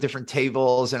at the different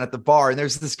tables and at the bar. And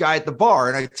there's this guy at the bar.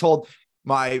 And I told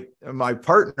my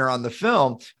partner on the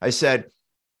film, I said,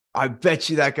 I bet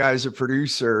you that guy's a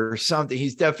producer or something.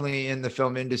 He's definitely in the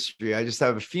film industry. I just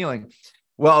have a feeling.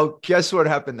 Well, guess what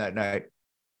happened that night?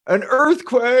 An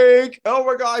earthquake. Oh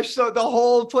my gosh. So the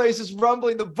whole place is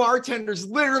rumbling. The bartender's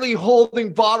literally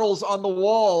holding bottles on the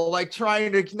wall, like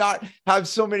trying to not have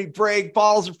so many break.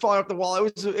 Bottles are falling off the wall.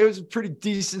 It was a pretty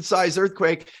decent sized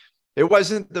earthquake. It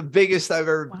wasn't the biggest I've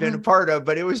ever been a part of,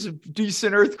 but it was a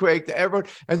decent earthquake to everyone.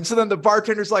 And so then the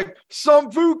bartender's like,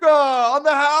 Sambuca on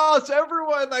the house.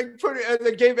 Everyone and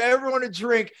they gave everyone a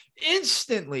drink.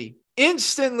 Instantly,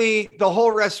 the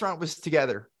whole restaurant was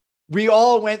together. We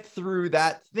all went through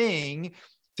that thing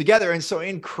together. And so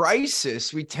in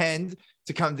crisis, we tend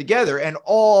to come together, and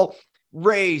all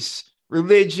race,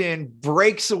 religion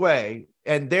breaks away.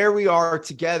 And there we are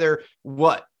together.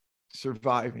 What?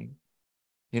 Surviving.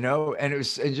 And it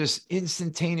was just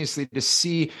instantaneously to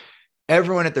see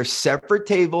everyone at their separate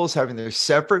tables, having their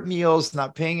separate meals,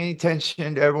 not paying any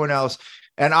attention to everyone else.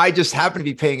 And I just happened to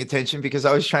be paying attention because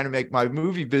I was trying to make my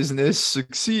movie business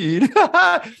succeed.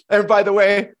 And by the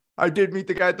way, I did meet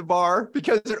the guy at the bar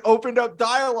because it opened up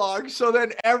dialogue. So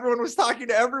then everyone was talking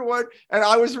to everyone, and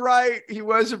I was right. He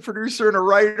was a producer and a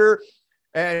writer,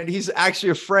 and he's actually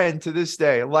a friend to this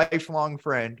day, a lifelong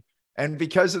friend. And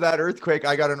because of that earthquake,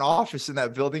 I got an office in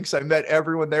that building. So I met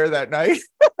everyone there that night.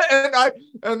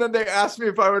 and then they asked me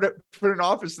if I would put an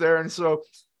office there. And so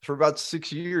for about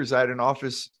 6 years, I had an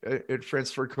office at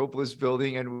Francis Ford Coppola's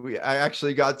building. And I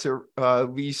actually got to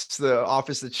lease the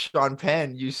office that Sean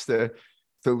Penn used to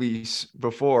lease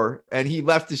before. And he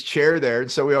left his chair there.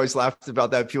 And so we always laughed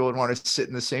about that. People would want to sit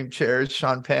in the same chair as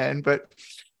Sean Penn. But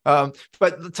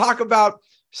talk about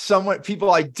people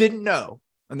I didn't know.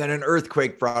 And then an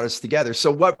earthquake brought us together. So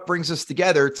what brings us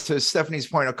together, to Stephanie's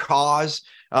point, a cause,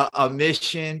 a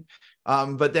mission.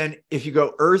 But then if you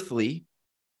go earthly,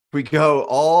 we go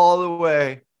all the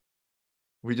way.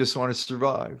 We just want to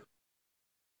survive.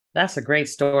 That's a great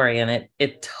story. And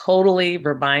it totally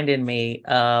reminded me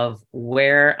of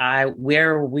where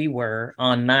we were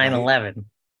on 9/11.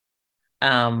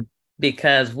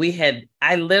 Because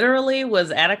I literally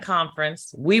was at a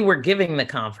conference. We were giving the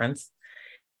conference.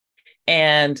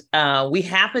 And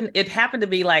it happened to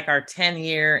be like our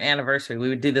 10-year anniversary. We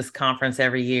would do this conference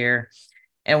every year.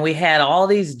 And we had all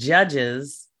these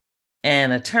judges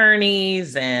and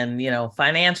attorneys and,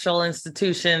 financial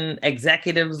institution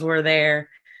executives were there,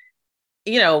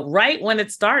 right when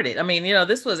it started. I mean,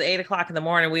 this was 8:00 in the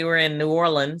morning. We were in New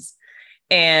Orleans,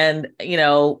 and,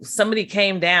 somebody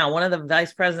came down. One of the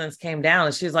vice presidents came down,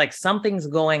 and she was like, something's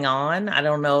going on. I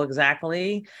don't know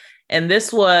exactly. And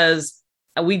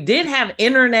we did have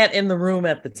internet in the room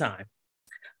at the time.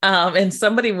 And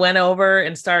somebody went over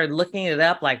and started looking it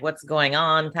up, like what's going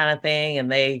on kind of thing.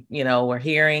 And they, were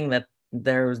hearing that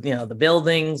there's, the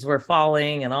buildings were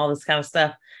falling and all this kind of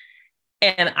stuff.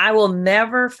 And I will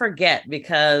never forget,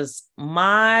 because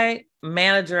my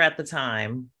manager at the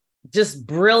time, just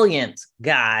brilliant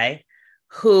guy,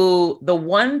 who the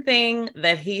one thing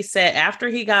that he said after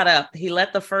he got up, he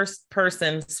let the first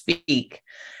person speak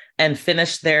and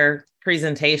finish their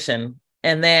presentation.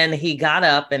 And then he got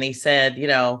up and he said,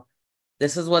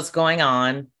 this is what's going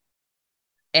on.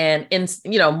 And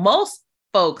most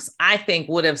folks, I think,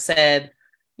 would have said,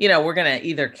 we're going to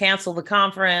either cancel the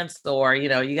conference, or,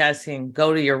 you guys can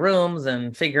go to your rooms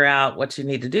and figure out what you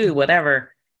need to do,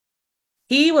 whatever.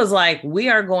 He was like, we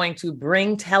are going to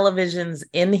bring televisions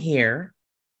in here.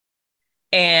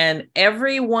 And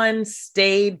everyone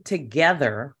stayed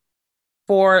together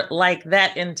for like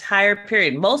that entire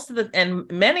period.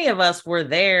 And many of us were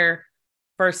there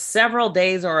for several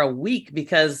days or a week,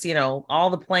 because, all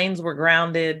the planes were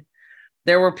grounded.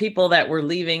 There were people that were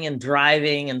leaving and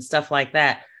driving and stuff like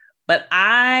that. But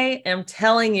I am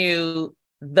telling you,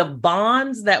 the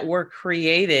bonds that were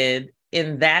created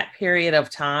in that period of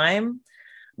time,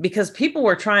 because people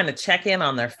were trying to check in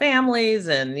on their families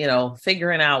and,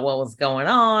 figuring out what was going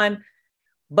on.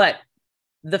 But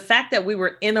the fact that we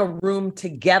were in a room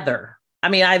together, I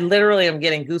mean, I literally am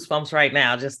getting goosebumps right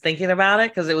now just thinking about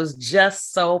it, because it was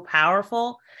just so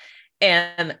powerful.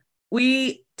 And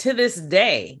we, to this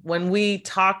day, when we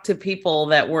talk to people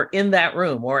that were in that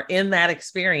room or in that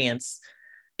experience,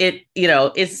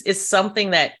 it's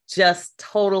something that just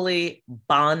totally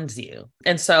bonds you.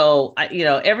 And so,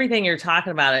 everything you're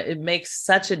talking about, it makes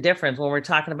such a difference when we're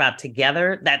talking about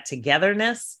that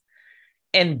togetherness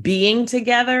and being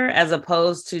together, as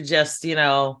opposed to just,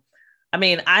 for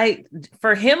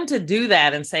him to do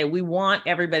that and say, we want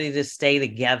everybody to stay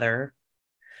together.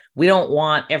 We don't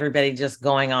want everybody just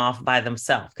going off by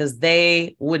themselves, because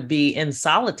they would be in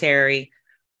solitary,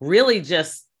 really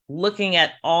just looking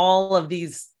at all of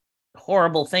these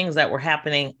horrible things that were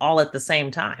happening all at the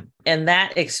same time. And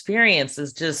that experience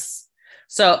is just,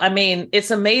 so, I mean,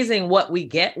 it's amazing what we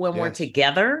get when we're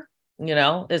together, you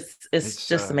know, it's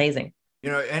just amazing.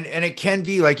 You know, and it can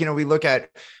be like, you know, we look at,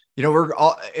 you know, we're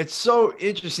all, it's so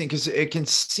interesting because it can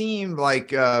seem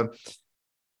like,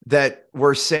 that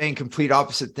we're saying complete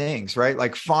opposite things, right?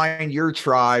 Like find your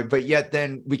tribe, but yet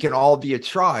then we can all be a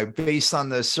tribe based on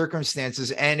the circumstances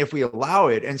and if we allow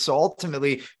it. And so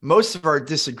ultimately, most of our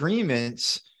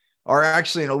disagreements are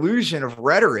actually an illusion of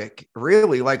rhetoric,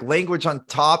 really, like language on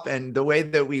top and the way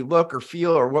that we look or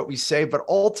feel or what we say. But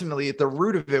ultimately, at the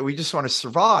root of it, we just want to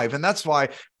survive. And that's why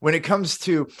when it comes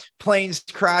to planes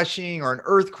crashing or an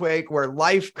earthquake where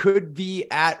life could be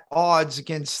at odds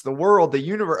against the world, the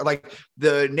universe, like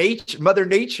Mother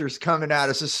Nature's coming at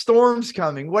us, a storm's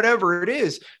coming, whatever it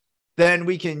is, then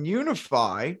we can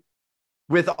unify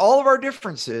with all of our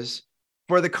differences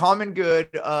for the common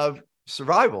good of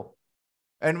survival.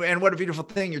 And what a beautiful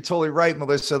thing. You're totally right,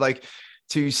 Melissa, like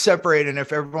to separate. And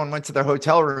if everyone went to their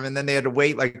hotel room and then they had to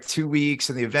wait like 2 weeks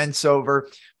and the event's over,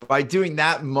 by doing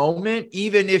that moment,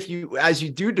 even if as you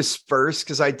do disperse,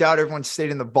 because I doubt everyone stayed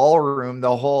in the ballroom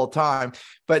the whole time,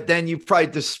 but then you probably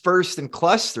dispersed in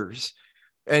clusters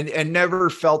and never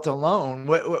felt alone.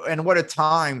 And what a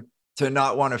time to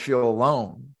not want to feel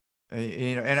alone.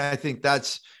 You know, and I think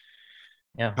that's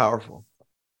powerful.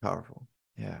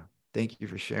 Yeah. Thank you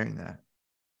for sharing that.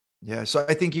 Yeah. So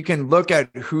I think you can look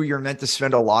at who you're meant to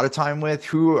spend a lot of time with,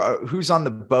 who's on the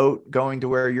boat going to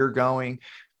where you're going,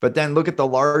 but then look at the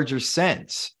larger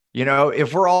sense. You know,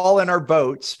 if we're all in our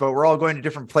boats, but we're all going to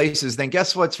different places, then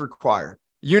guess what's required?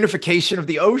 Unification of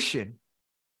the ocean.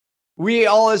 We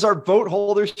all, as our boat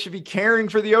holders, should be caring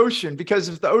for the ocean, because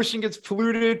if the ocean gets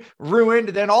polluted, ruined,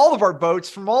 then all of our boats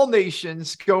from all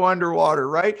nations go underwater,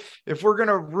 right? If we're going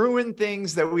to ruin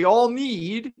things that we all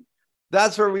need,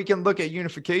 that's where we can look at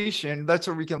unification. That's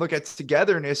where we can look at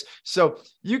togetherness. So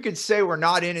you could say we're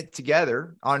not in it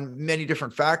together on many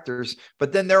different factors,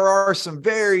 but then there are some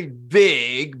very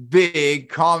big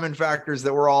common factors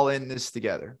that we're all in this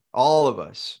together. All of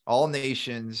us, all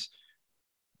nations.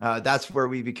 That's where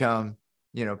we become,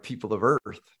 you know, people of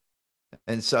Earth.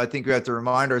 And so I think we have to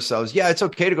remind ourselves, yeah, it's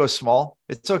okay to go small.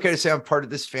 It's okay to say I'm part of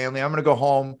this family. I'm going to go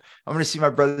home. I'm going to see my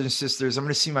brothers and sisters. I'm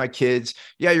going to see my kids.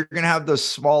 Yeah, you're going to have those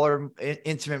smaller,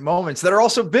 intimate moments that are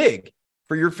also big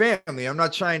for your family. I'm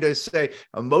not trying to say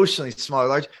emotionally small or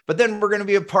large, but then we're going to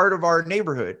be a part of our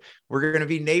neighborhood. We're going to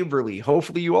be neighborly.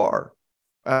 Hopefully you are.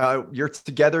 You're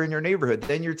together in your neighborhood.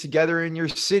 Then you're together in your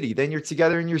city. Then you're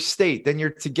together in your state. Then you're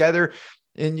together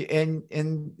in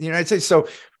the United States. So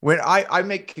when I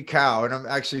make cacao and I'm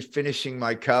actually finishing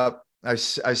my cup, I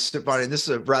sip on it. And this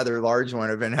is a rather large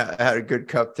one. I had a good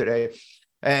cup today.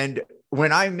 And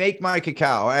when I make my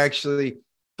cacao, I actually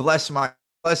blessings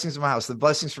of my house, the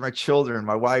blessings for my children,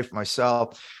 my wife,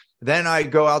 myself. Then I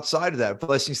go outside of that,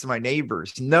 blessings to my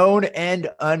neighbors, known and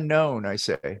unknown. I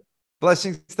say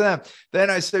blessings to them. Then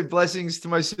I say blessings to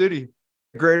my city,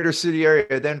 greater city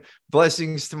area. Then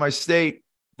blessings to my state.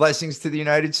 Blessings to the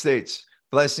United States,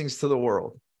 blessings to the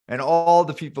world and all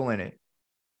the people in it.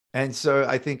 And so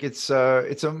I think it's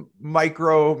a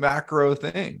micro macro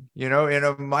thing, you know. In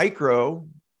a micro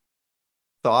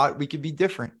thought, we could be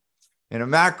different. In a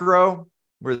macro,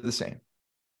 we're the same,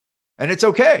 and it's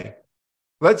okay.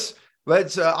 Let's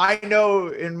I know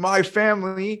in my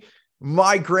family,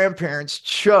 my grandparents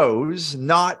chose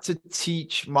not to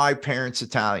teach my parents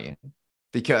Italian.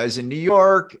 Because in New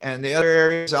York and the other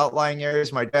areas, outlying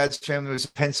areas, my dad's family was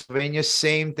in Pennsylvania,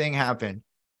 same thing happened.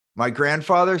 My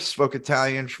grandfather spoke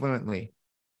Italian fluently,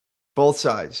 both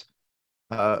sides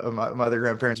of my other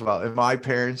grandparents. Well, and my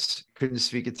parents couldn't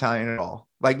speak Italian at all.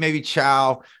 Like maybe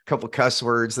ciao, a couple of cuss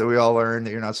words that we all learned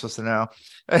that you're not supposed to know.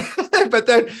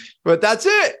 but that's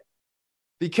it.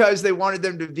 Because they wanted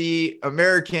them to be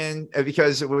American,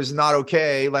 because it was not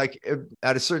okay. Like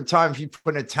at a certain time, if you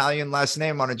put an Italian last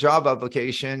name on a job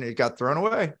application, it got thrown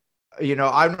away. You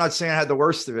know, I'm not saying I had the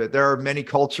worst of it. There are many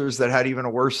cultures that had even a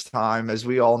worse time, as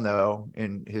we all know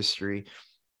in history.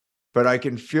 But I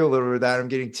can feel a little bit of that. I'm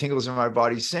getting tingles in my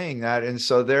body saying that. And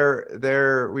so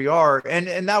there we are.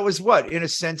 And that was what, in a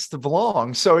sense, to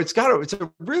belong. So it's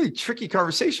a really tricky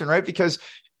conversation, right? Because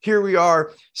here we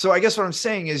are. So I guess what I'm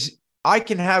saying is, I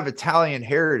can have Italian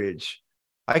heritage.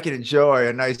 I can enjoy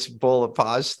a nice bowl of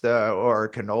pasta or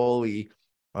cannoli.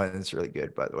 Oh, that's really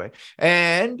good, by the way.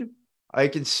 And I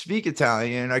can speak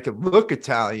Italian. I could look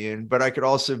Italian, but I could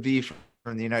also be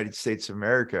from the United States of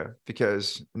America,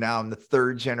 because now I'm the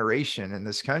third generation in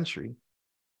this country.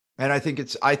 And I think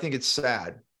it's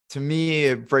sad to me,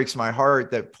 it breaks my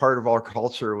heart that part of our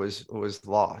culture was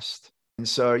lost. And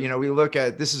so, we look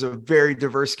at, this is a very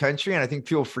diverse country, and I think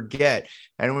people forget.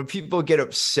 And when people get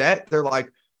upset, they're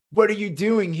like, what are you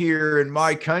doing here in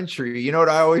my country? You know what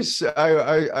I always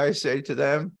I say to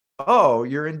them? Oh,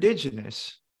 you're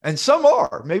indigenous. And some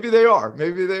are, maybe they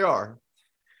are.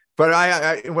 But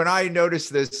I when I notice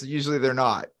this, usually they're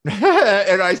not.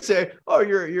 And I say, oh,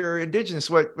 you're indigenous.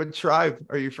 What tribe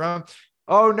are you from?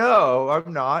 Oh, no,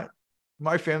 I'm not.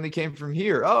 My family came from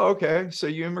here. Oh, okay. So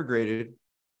you immigrated.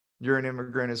 You're an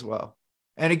immigrant as well.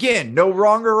 And again, no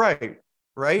wrong or right?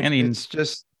 It's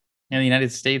just. And the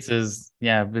United States was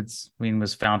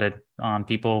founded on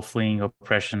people fleeing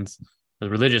oppressions, the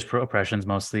religious oppressions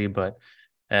mostly, but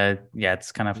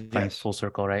it's kind of funny, full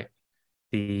circle, right?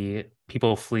 The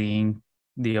people fleeing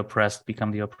the oppressed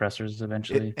become the oppressors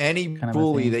eventually. Any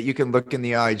bully that you can look in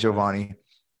the eye, Giovanni,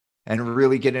 and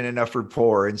really get in enough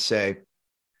rapport and say,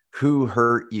 who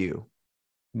hurt you?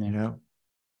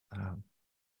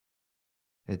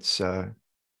 It's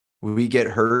we get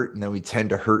hurt and then we tend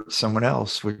to hurt someone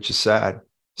else, which is sad.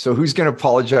 So who's going to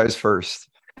apologize first?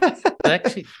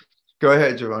 Actually, go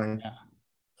ahead, Giovanni. Yeah.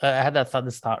 I had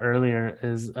this thought earlier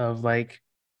is of like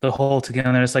the whole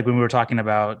togetherness, like when we were talking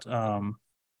about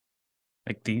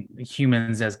like the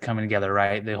humans as coming together,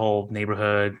 right? The whole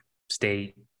neighborhood,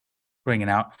 state, bringing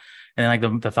out, and then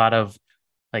like the thought of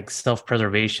like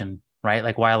self-preservation, right?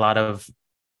 Like why a lot of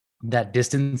that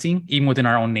distancing, even within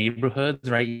our own neighborhoods,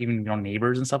 right? Even your own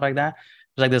neighbors and stuff like that.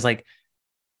 There's like this, like,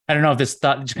 I don't know if this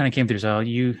thought just kind of came through. So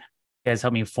you guys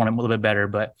helped me form it a little bit better.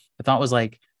 But the thought was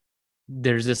like,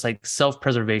 there's this like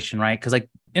self-preservation, right? Because like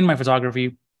in my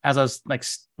photography, as I was like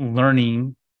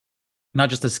learning, not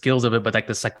just the skills of it, but like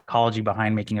the psychology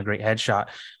behind making a great headshot,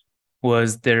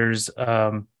 was there's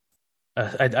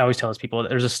I always tell those people,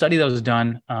 there's a study that was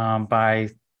done by,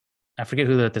 I forget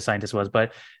who the scientist was,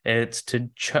 but it's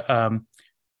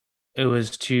it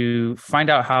was to find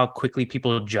out how quickly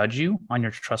people judge you on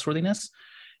your trustworthiness.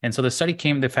 And so the study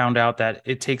they found out that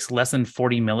it takes less than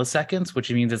 40 milliseconds,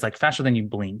 which means it's like faster than you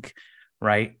blink,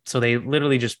 right? So they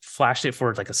literally just flashed it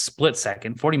for like a split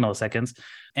second, 40 milliseconds.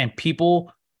 And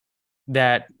people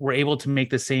that were able to make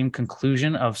the same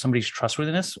conclusion of somebody's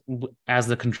trustworthiness as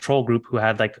the control group, who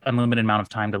had like unlimited amount of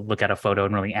time to look at a photo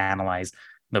and really analyze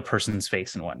the person's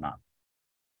face and whatnot.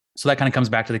 So that kind of comes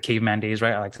back to the caveman days,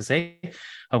 right? I like to say,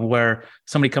 of where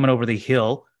somebody coming over the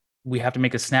hill, we have to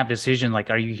make a snap decision, like,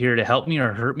 are you here to help me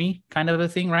or hurt me, kind of a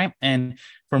thing, right? And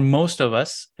for most of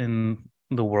us in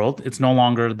the world, it's no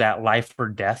longer that life or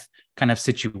death kind of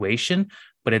situation,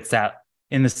 but it's that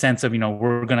in the sense of,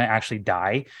 we're going to actually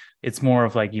die. It's more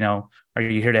of like, are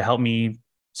you here to help me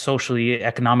socially,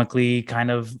 economically, kind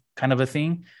of a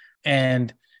thing.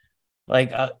 And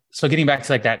like, so getting back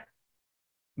to like that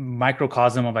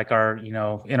microcosm of like our, in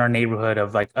our neighborhood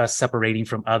of like us separating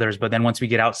from others. But then once we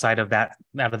get outside of that,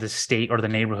 out of the state or the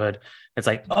neighborhood, it's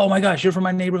like, oh my gosh, you're from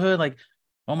my neighborhood. Like,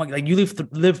 oh my, like you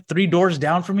live 3 doors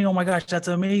down from me. Oh my gosh, that's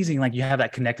amazing. Like you have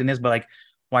that connectedness, but like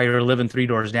while you're living 3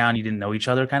 doors down, you didn't know each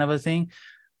other, kind of a thing.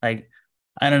 Like,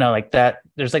 I don't know, like that,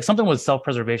 there's like something with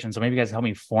self-preservation. So maybe you guys help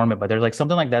me form it, but there's like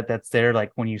something like that that's there.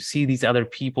 Like when you see these other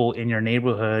people in your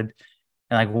neighborhood,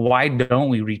 and like, why don't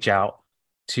we reach out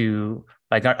to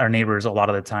like our neighbors a lot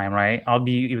of the time, right? I'll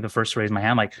be even the first to raise my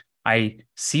hand. Like I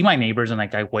see my neighbors and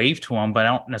like I wave to them, but I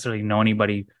don't necessarily know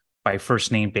anybody by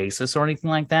first name basis or anything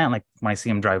like that. Like when I see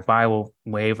them drive by, we'll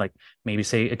wave, like maybe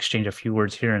exchange a few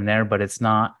words here and there, but it's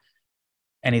not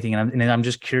anything. And I'm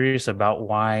just curious about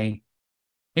why,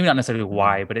 maybe not necessarily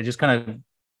why, but it just kind of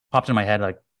popped in my head.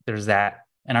 Like there's that,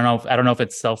 and I don't know if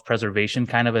it's self-preservation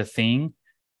kind of a thing,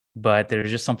 but there's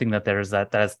just something that there's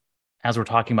that as we're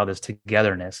talking about this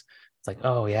togetherness, it's like,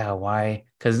 oh yeah, why?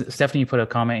 Because Stephanie, you put a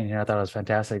comment in here, I thought it was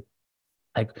fantastic.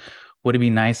 Like, would it be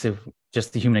nice if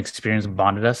just the human experience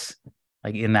bonded us,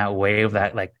 like in that way of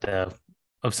that, like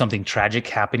of something tragic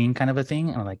happening, kind of a thing?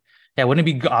 And I'm like, yeah, wouldn't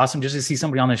it be awesome just to see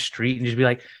somebody on the street and just be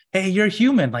like, hey, you're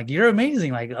human, like you're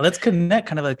amazing, like let's connect,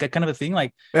 kind of a thing,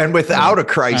 like, and without a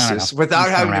crisis, without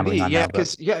having to be,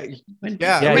 because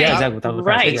exactly,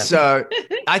 right. So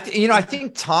I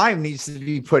think time needs to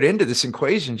be put into this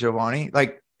equation, Giovanni.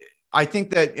 Like I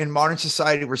think that in modern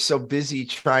society, we're so busy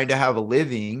trying to have a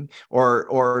living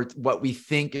or what we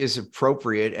think is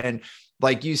appropriate. And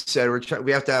like you said,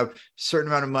 we have to have a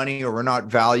certain amount of money or we're not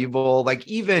valuable. Like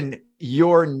even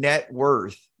your net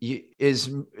worth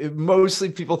is mostly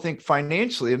people think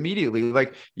financially immediately,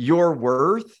 like your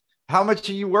worth. How much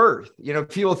are you worth?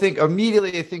 People think immediately,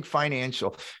 they think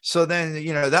financial. So then,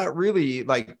 that really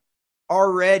like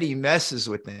already messes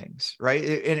with things, right?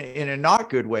 In a not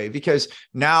good way, because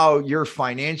now your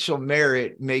financial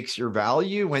merit makes your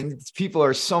value when people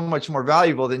are so much more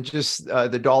valuable than just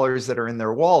the dollars that are in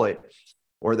their wallet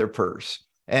or their purse.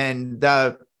 And,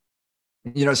 so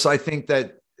I think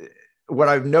that what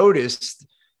I've noticed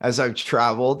as I've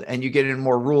traveled, and you get in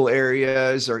more rural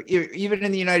areas, or even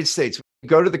in the United States,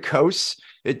 go to the coasts,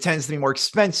 it tends to be more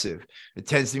expensive. It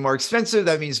tends to be more expensive.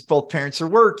 That means both parents are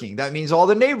working. That means all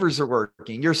the neighbors are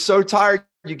working. You're so tired,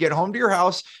 you get home to your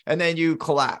house and then you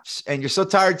collapse, and you're so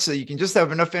tired so you can just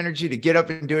have enough energy to get up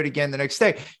and do it again the next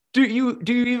day. Do you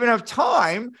even have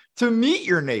time to meet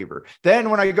your neighbor? Then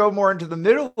when I go more into the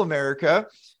middle America,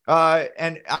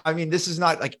 and I mean, this is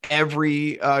not like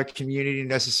every community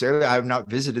necessarily. I have not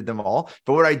visited them all,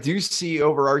 but what I do see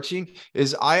overarching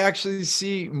is I actually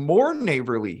see more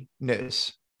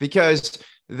neighborliness, because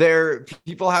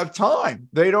people have time.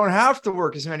 They don't have to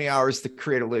work as many hours to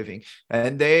create a living,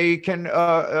 and they can,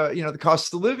 the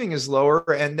cost of living is lower,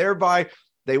 and thereby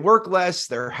they work less.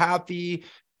 They're happy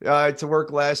to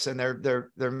work less, and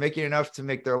they're making enough to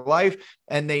make their life,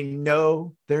 and they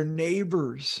know their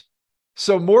neighbors.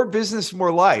 So more business,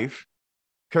 more life.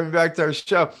 Coming back to our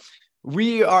show,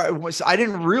 I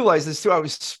didn't realize this too. I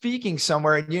was speaking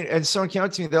somewhere, and someone came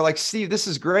up to me. They're like, "Steve, this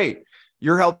is great.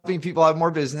 You're helping people have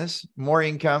more business, more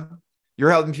income.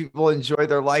 You're helping people enjoy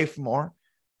their life more.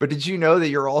 But did you know that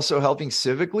you're also helping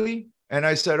civically?" And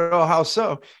I said, "Oh, how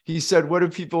so?" He said, "What do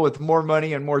people with more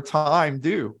money and more time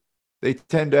do? They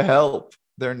tend to help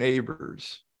their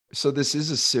neighbors." So this is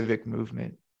a civic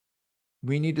movement.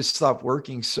 We need to stop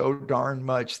working so darn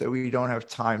much that we don't have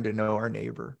time to know our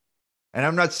neighbor. And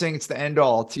I'm not saying it's the end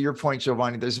all. To your point,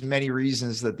 Giovanni, there's many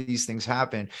reasons that these things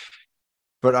happen,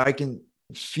 but I can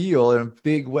feel in a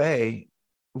big way,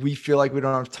 we feel like we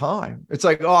don't have time. It's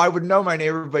like, oh, I would know my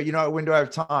neighbor, but when do I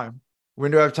have time? When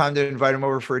do I have time to invite him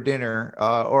over for a dinner?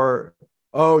 Or,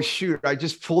 oh, shoot, I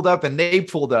just pulled up and they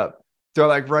pulled up. Do I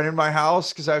like run in my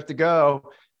house because I have to go?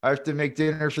 I have to make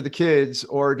dinner for the kids,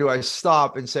 or do I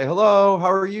stop and say, hello,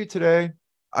 how are you today?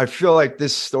 I feel like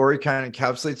this story kind of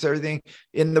encapsulates everything.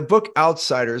 In the book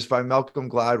Outsiders by Malcolm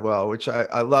Gladwell, which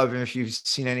I love, and if you've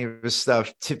seen any of his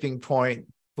stuff, Tipping Point,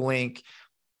 Blink,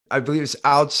 I believe it's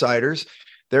Outsiders.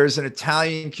 There's an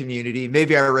Italian community.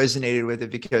 Maybe I resonated with it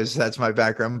because that's my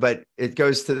background, but it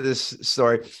goes to this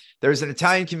story. There's an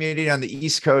Italian community on the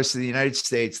East Coast of the United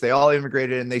States. They all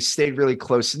immigrated and they stayed really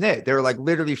close knit. They were like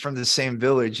literally from the same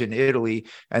village in Italy.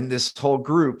 And this whole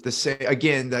group, the same,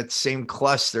 again, that same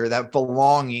cluster, that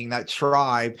belonging, that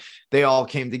tribe, they all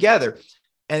came together.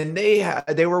 And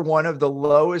they were one of the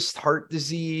lowest heart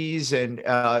disease, and they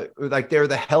were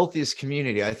the healthiest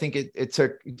community. I think it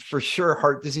took, for sure,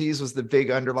 heart disease was the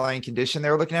big underlying condition they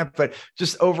were looking at, but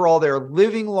just overall, they were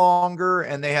living longer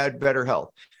and they had better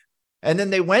health. And then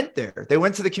they went there. They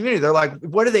went to the community. They're like,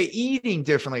 what are they eating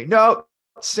differently? No,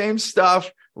 same stuff,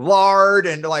 lard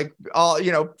and like all,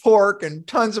 pork and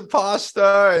tons of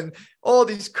pasta and all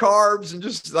these carbs and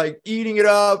just like eating it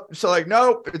up. So like,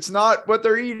 nope, it's not what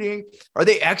they're eating. Are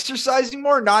they exercising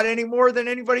more? Not any more than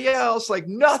anybody else. Like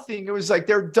nothing. It was like,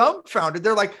 they're dumbfounded.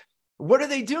 They're like, what are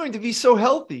they doing to be so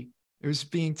healthy? It was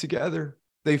being together.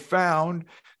 They found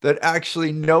that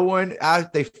actually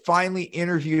they finally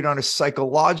interviewed on a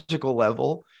psychological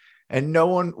level, and no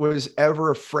one was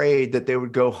ever afraid that they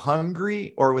would go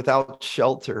hungry or without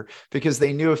shelter, because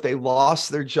they knew if they lost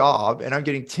their job, and I'm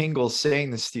getting tingles saying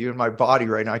this to you in my body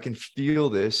right now, I can feel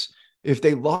this. If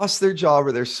they lost their job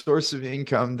or their source of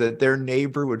income, that their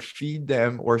neighbor would feed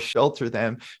them or shelter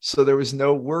them. So there was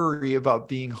no worry about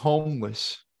being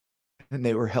homeless, and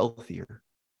they were healthier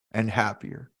and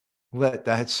happier. Let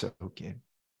that soak in.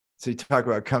 So you talk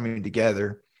about coming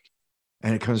together,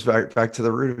 and it comes back to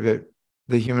the root of it.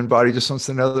 The human body just wants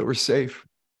to know that we're safe.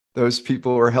 Those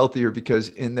people were healthier because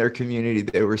in their community,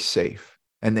 they were safe.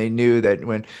 And they knew that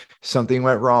when something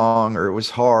went wrong or it was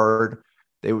hard,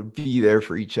 they would be there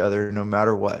for each other no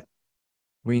matter what.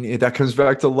 That comes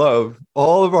back to love.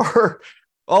 All of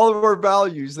our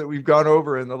values that we've gone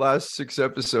over in the last 6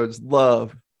 episodes: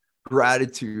 love,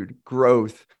 gratitude,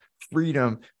 growth,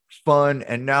 freedom, fun,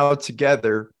 and now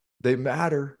together, they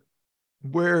matter.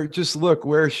 Where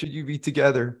should you be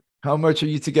together? How much are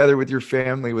you together with your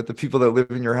family, with the people that live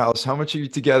in your house? How much are you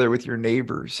together with your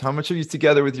neighbors? How much are you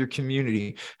together with your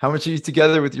community? How much are you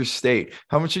together with your state?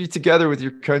 How much are you together with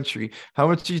your country? How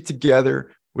much are you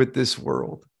together with this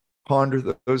world?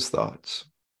 Ponder those thoughts.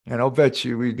 And I'll bet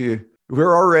you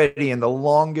we're already in the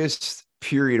longest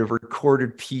period of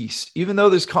recorded peace. Even though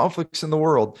there's conflicts in the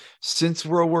world, since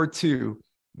World War II,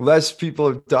 less people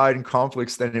have died in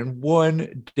conflicts than in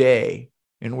one day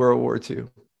in World War II.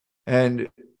 And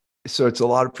So it's a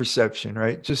lot of perception,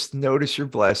 right? Just notice your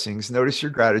blessings, notice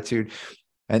your gratitude,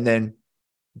 and then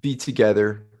be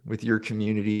together with your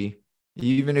community.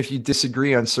 Even if you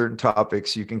disagree on certain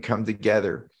topics, you can come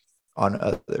together on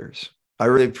others. I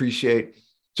really appreciate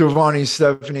Giovanni,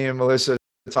 Stephanie, and Melissa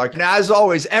talking. As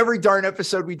always, every darn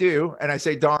episode we do, and I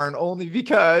say darn only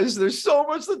because there's so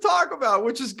much to talk about,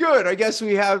 which is good. I guess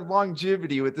we have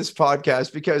longevity with this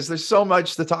podcast because there's so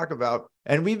much to talk about.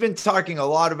 And we've been talking a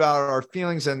lot about our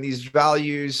feelings and these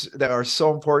values that are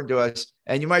so important to us.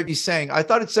 And you might be saying, I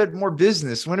thought it said more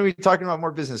business. When are we talking about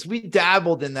more business? We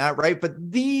dabbled in that, right? But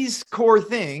these core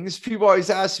things, people always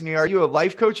ask me, are you a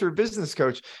life coach or a business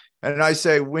coach? And I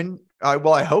say,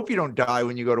 I hope you don't die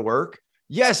when you go to work.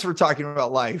 Yes, we're talking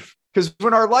about life, because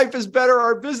when our life is better,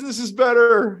 our business is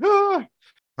better.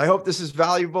 I hope this is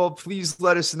valuable. Please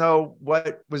let us know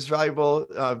what was valuable.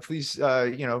 Please,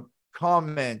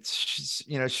 comment,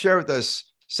 share with us,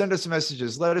 send us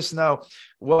messages. Let us know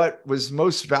what was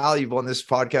most valuable in this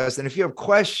podcast. And if you have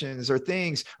questions or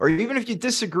things, or even if you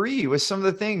disagree with some of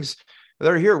the things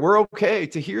that are here, we're okay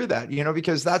to hear that,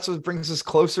 because that's what brings us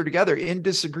closer together. In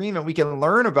disagreement, we can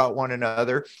learn about one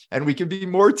another and we can be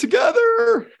more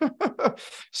together.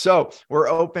 So we're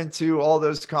open to all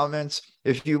those comments.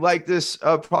 If you like this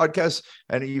podcast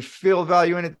and you feel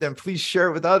value in it, then please share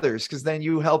it with others, because then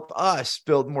you help us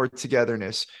build more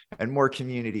togetherness and more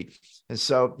community. And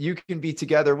so you can be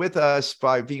together with us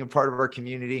by being a part of our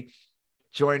community.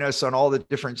 Join us on all the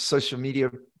different social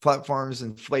media platforms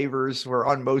and flavors. We're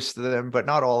on most of them, but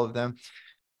not all of them,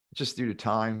 just due to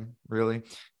time, really.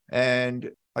 And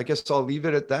I guess I'll leave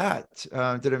it at that.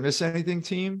 Did I miss anything,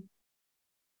 team?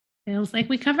 Feels like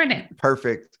we covered it.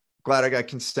 Perfect. Glad I got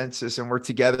consensus and we're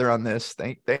together on this.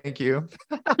 Thank you.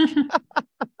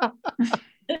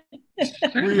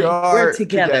 We're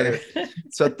together.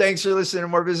 So thanks for listening to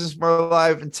More Business, More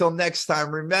Life. Until next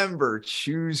time, remember,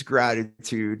 choose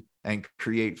gratitude and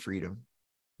create freedom.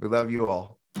 We love you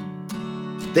all.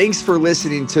 Thanks for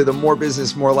listening to the More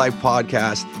Business, More Life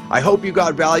podcast. I hope you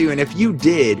got value. And if you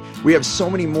did, we have so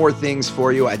many more things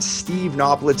for you at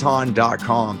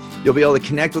stevenapolitan.com. You'll be able to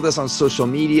connect with us on social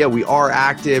media. We are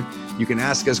active. You can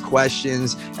ask us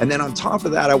questions. And then on top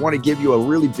of that, I want to give you a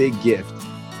really big gift.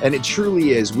 And it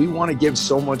truly is. We want to give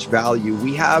so much value.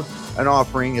 We have an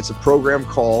offering. It's a program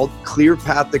called Clear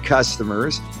Path to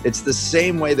Customers. It's the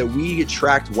same way that we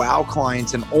attract wow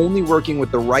clients and only working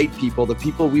with the right people, the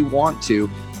people we want to.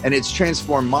 And it's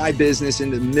transformed my business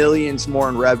into millions more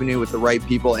in revenue with the right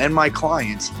people and my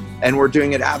clients. And we're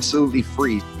doing it absolutely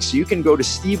free. So you can go to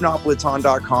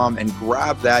stevenapolitan.com and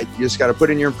grab that. You just got to put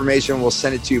in your information. We'll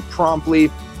send it to you promptly.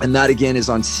 And that again is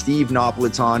on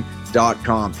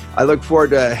stevenapolitan.com. I look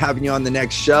forward to having you on the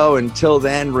next show. Until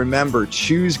then, remember,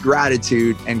 choose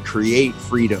gratitude and create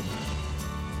freedom.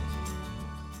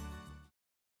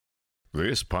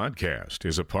 This podcast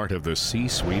is a part of the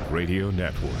C-Suite Radio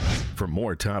Network. For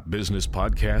more top business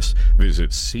podcasts,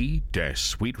 visit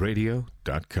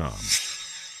c-suiteradio.com.